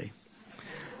you're going to be.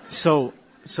 So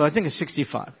I think it's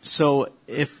 65. So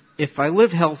if I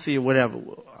live healthy or whatever,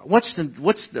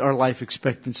 what's our life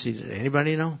expectancy today?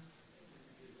 Anybody know?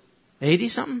 80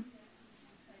 something?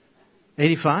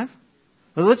 85?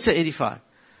 Well, let's say 85.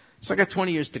 So I got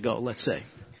 20 years to go, let's say,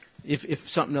 if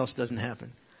something else doesn't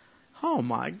happen. Oh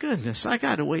my goodness, I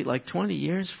got to wait like 20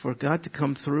 years for God to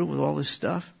come through with all this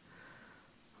stuff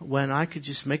when I could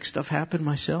just make stuff happen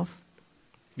myself.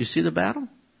 You see the battle?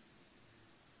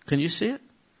 Can you see it?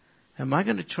 Am I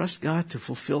going to trust God to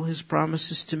fulfill his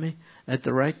promises to me at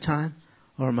the right time?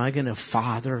 Or am I going to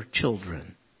father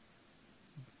children?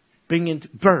 Bring into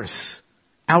birth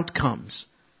outcomes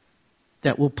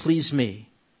that will please me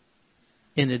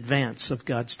in advance of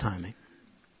God's timing.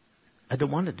 I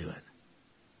don't want to do it,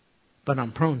 but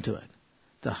I'm prone to it.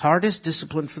 The hardest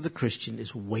discipline for the Christian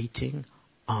is waiting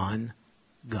on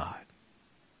God.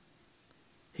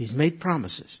 He's made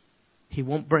promises. He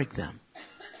won't break them.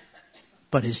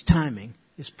 But his timing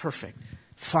is perfect.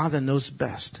 Father knows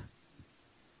best.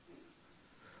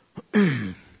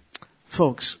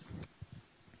 Folks,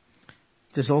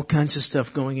 there's all kinds of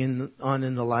stuff going on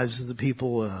in the lives of the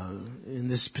people in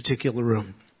this particular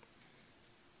room.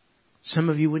 Some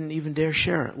of you wouldn't even dare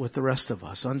share it with the rest of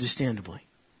us, understandably.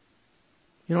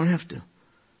 You don't have to.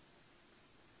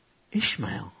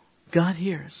 Ishmael, God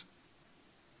hears.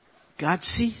 God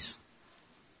sees.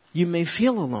 You may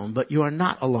feel alone, but you are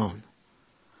not alone.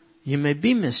 You may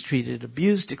be mistreated,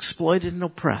 abused, exploited, and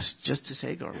oppressed, just as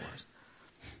Hagar was.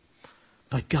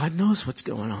 But God knows what's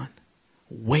going on.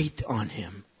 Wait on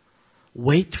him.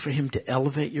 Wait for him to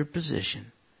elevate your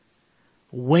position.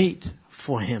 Wait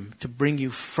for him to bring you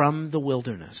from the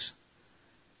wilderness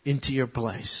into your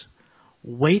place.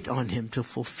 Wait on him to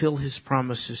fulfill his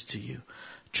promises to you.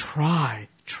 Try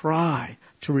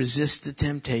to resist the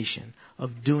temptation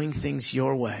of doing things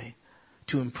your way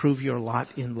to improve your lot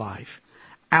in life.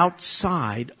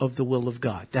 Outside of the will of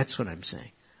God. That's what I'm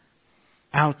saying.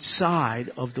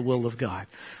 Outside of the will of God.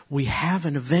 We have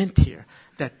an event here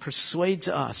that persuades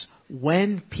us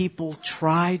when people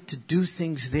try to do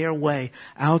things their way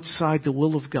outside the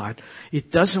will of God,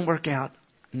 it doesn't work out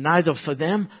neither for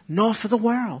them nor for the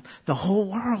world. The whole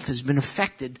world has been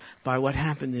affected by what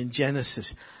happened in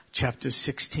Genesis chapter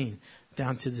 16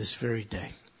 down to this very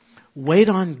day. Wait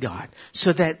on God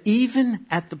so that even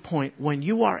at the point when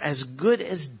you are as good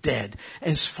as dead,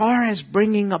 as far as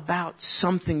bringing about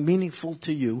something meaningful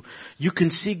to you, you can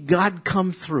see God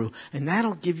come through, and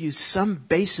that'll give you some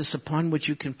basis upon which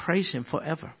you can praise Him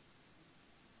forever.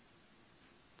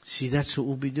 See, that's what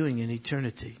we'll be doing in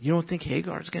eternity. You don't think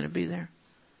Hagar's going to be there?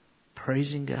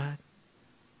 Praising God?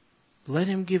 Let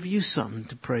Him give you something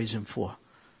to praise Him for.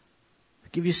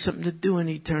 Give you something to do in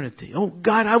eternity. Oh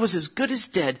God, I was as good as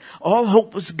dead. All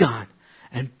hope was gone.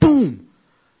 And boom,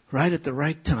 right at the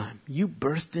right time, you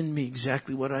birthed in me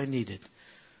exactly what I needed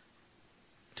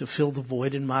to fill the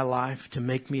void in my life, to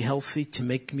make me healthy, to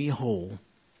make me whole,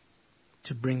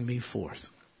 to bring me forth.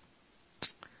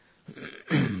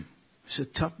 It's a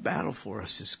tough battle for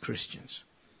us as Christians.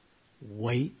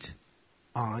 Wait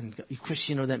on God.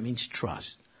 Christian, that means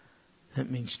trust. That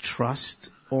means trust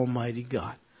Almighty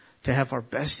God. To have our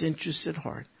best interests at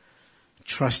heart.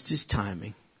 Trust His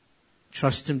timing.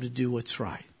 Trust Him to do what's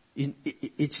right.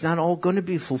 It's not all going to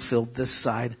be fulfilled this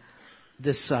side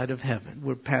of heaven.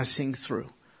 We're passing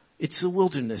through. It's a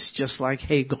wilderness just like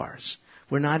Hagar's.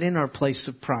 We're not in our place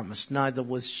of promise. Neither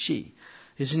was she.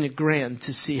 Isn't it grand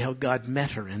to see how God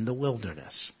met her in the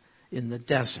wilderness, in the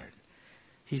desert?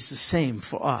 He's the same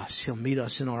for us. He'll meet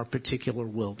us in our particular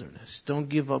wilderness. Don't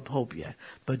give up hope yet.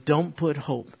 But don't put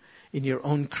hope in your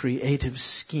own creative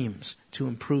schemes to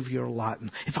improve your lot.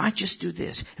 If I just do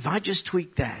this, if I just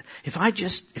tweak that, if I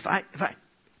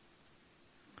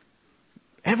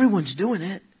everyone's doing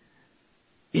it.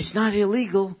 It's not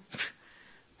illegal,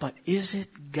 but is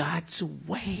it God's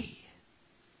way?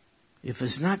 If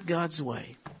it's not God's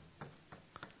way,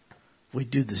 we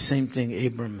do the same thing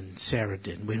Abram and Sarah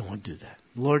did. We don't want to do that.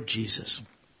 Lord Jesus,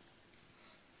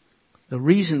 the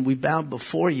reason we bow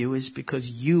before you is because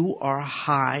you are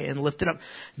high and lifted up.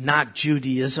 Not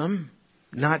Judaism,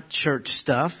 not church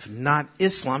stuff, not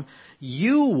Islam.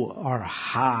 You are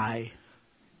high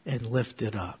and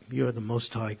lifted up. You're the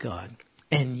Most High God.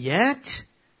 And yet,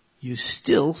 you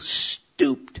still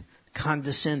stooped,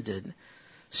 condescended,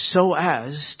 so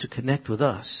as to connect with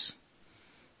us.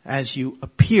 As you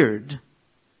appeared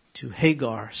to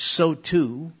Hagar, so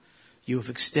too you have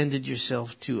extended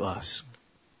yourself to us.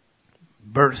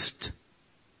 Birthed,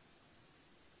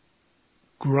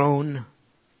 grown,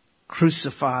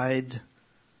 crucified,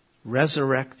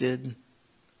 resurrected.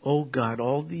 Oh God,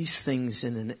 all these things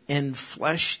in an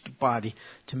enfleshed body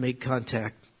to make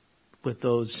contact with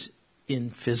those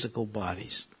in physical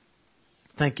bodies.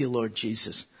 Thank you, Lord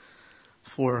Jesus,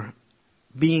 for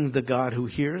being the God who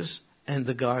hears and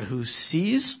the God who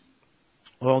sees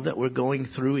all that we're going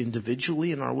through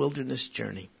individually in our wilderness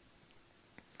journey.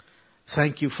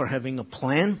 Thank you for having a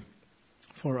plan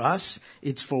for us.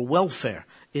 It's for welfare.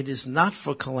 It is not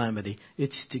for calamity.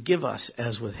 It's to give us,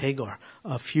 as with Hagar,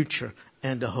 a future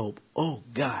and a hope. Oh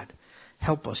God,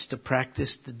 help us to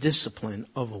practice the discipline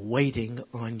of waiting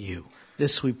on you.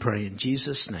 This we pray in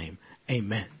Jesus' name.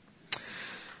 Amen.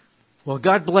 Well,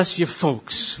 God bless you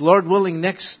folks. Lord willing,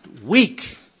 next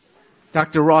week,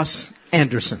 Dr. Ross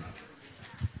Anderson.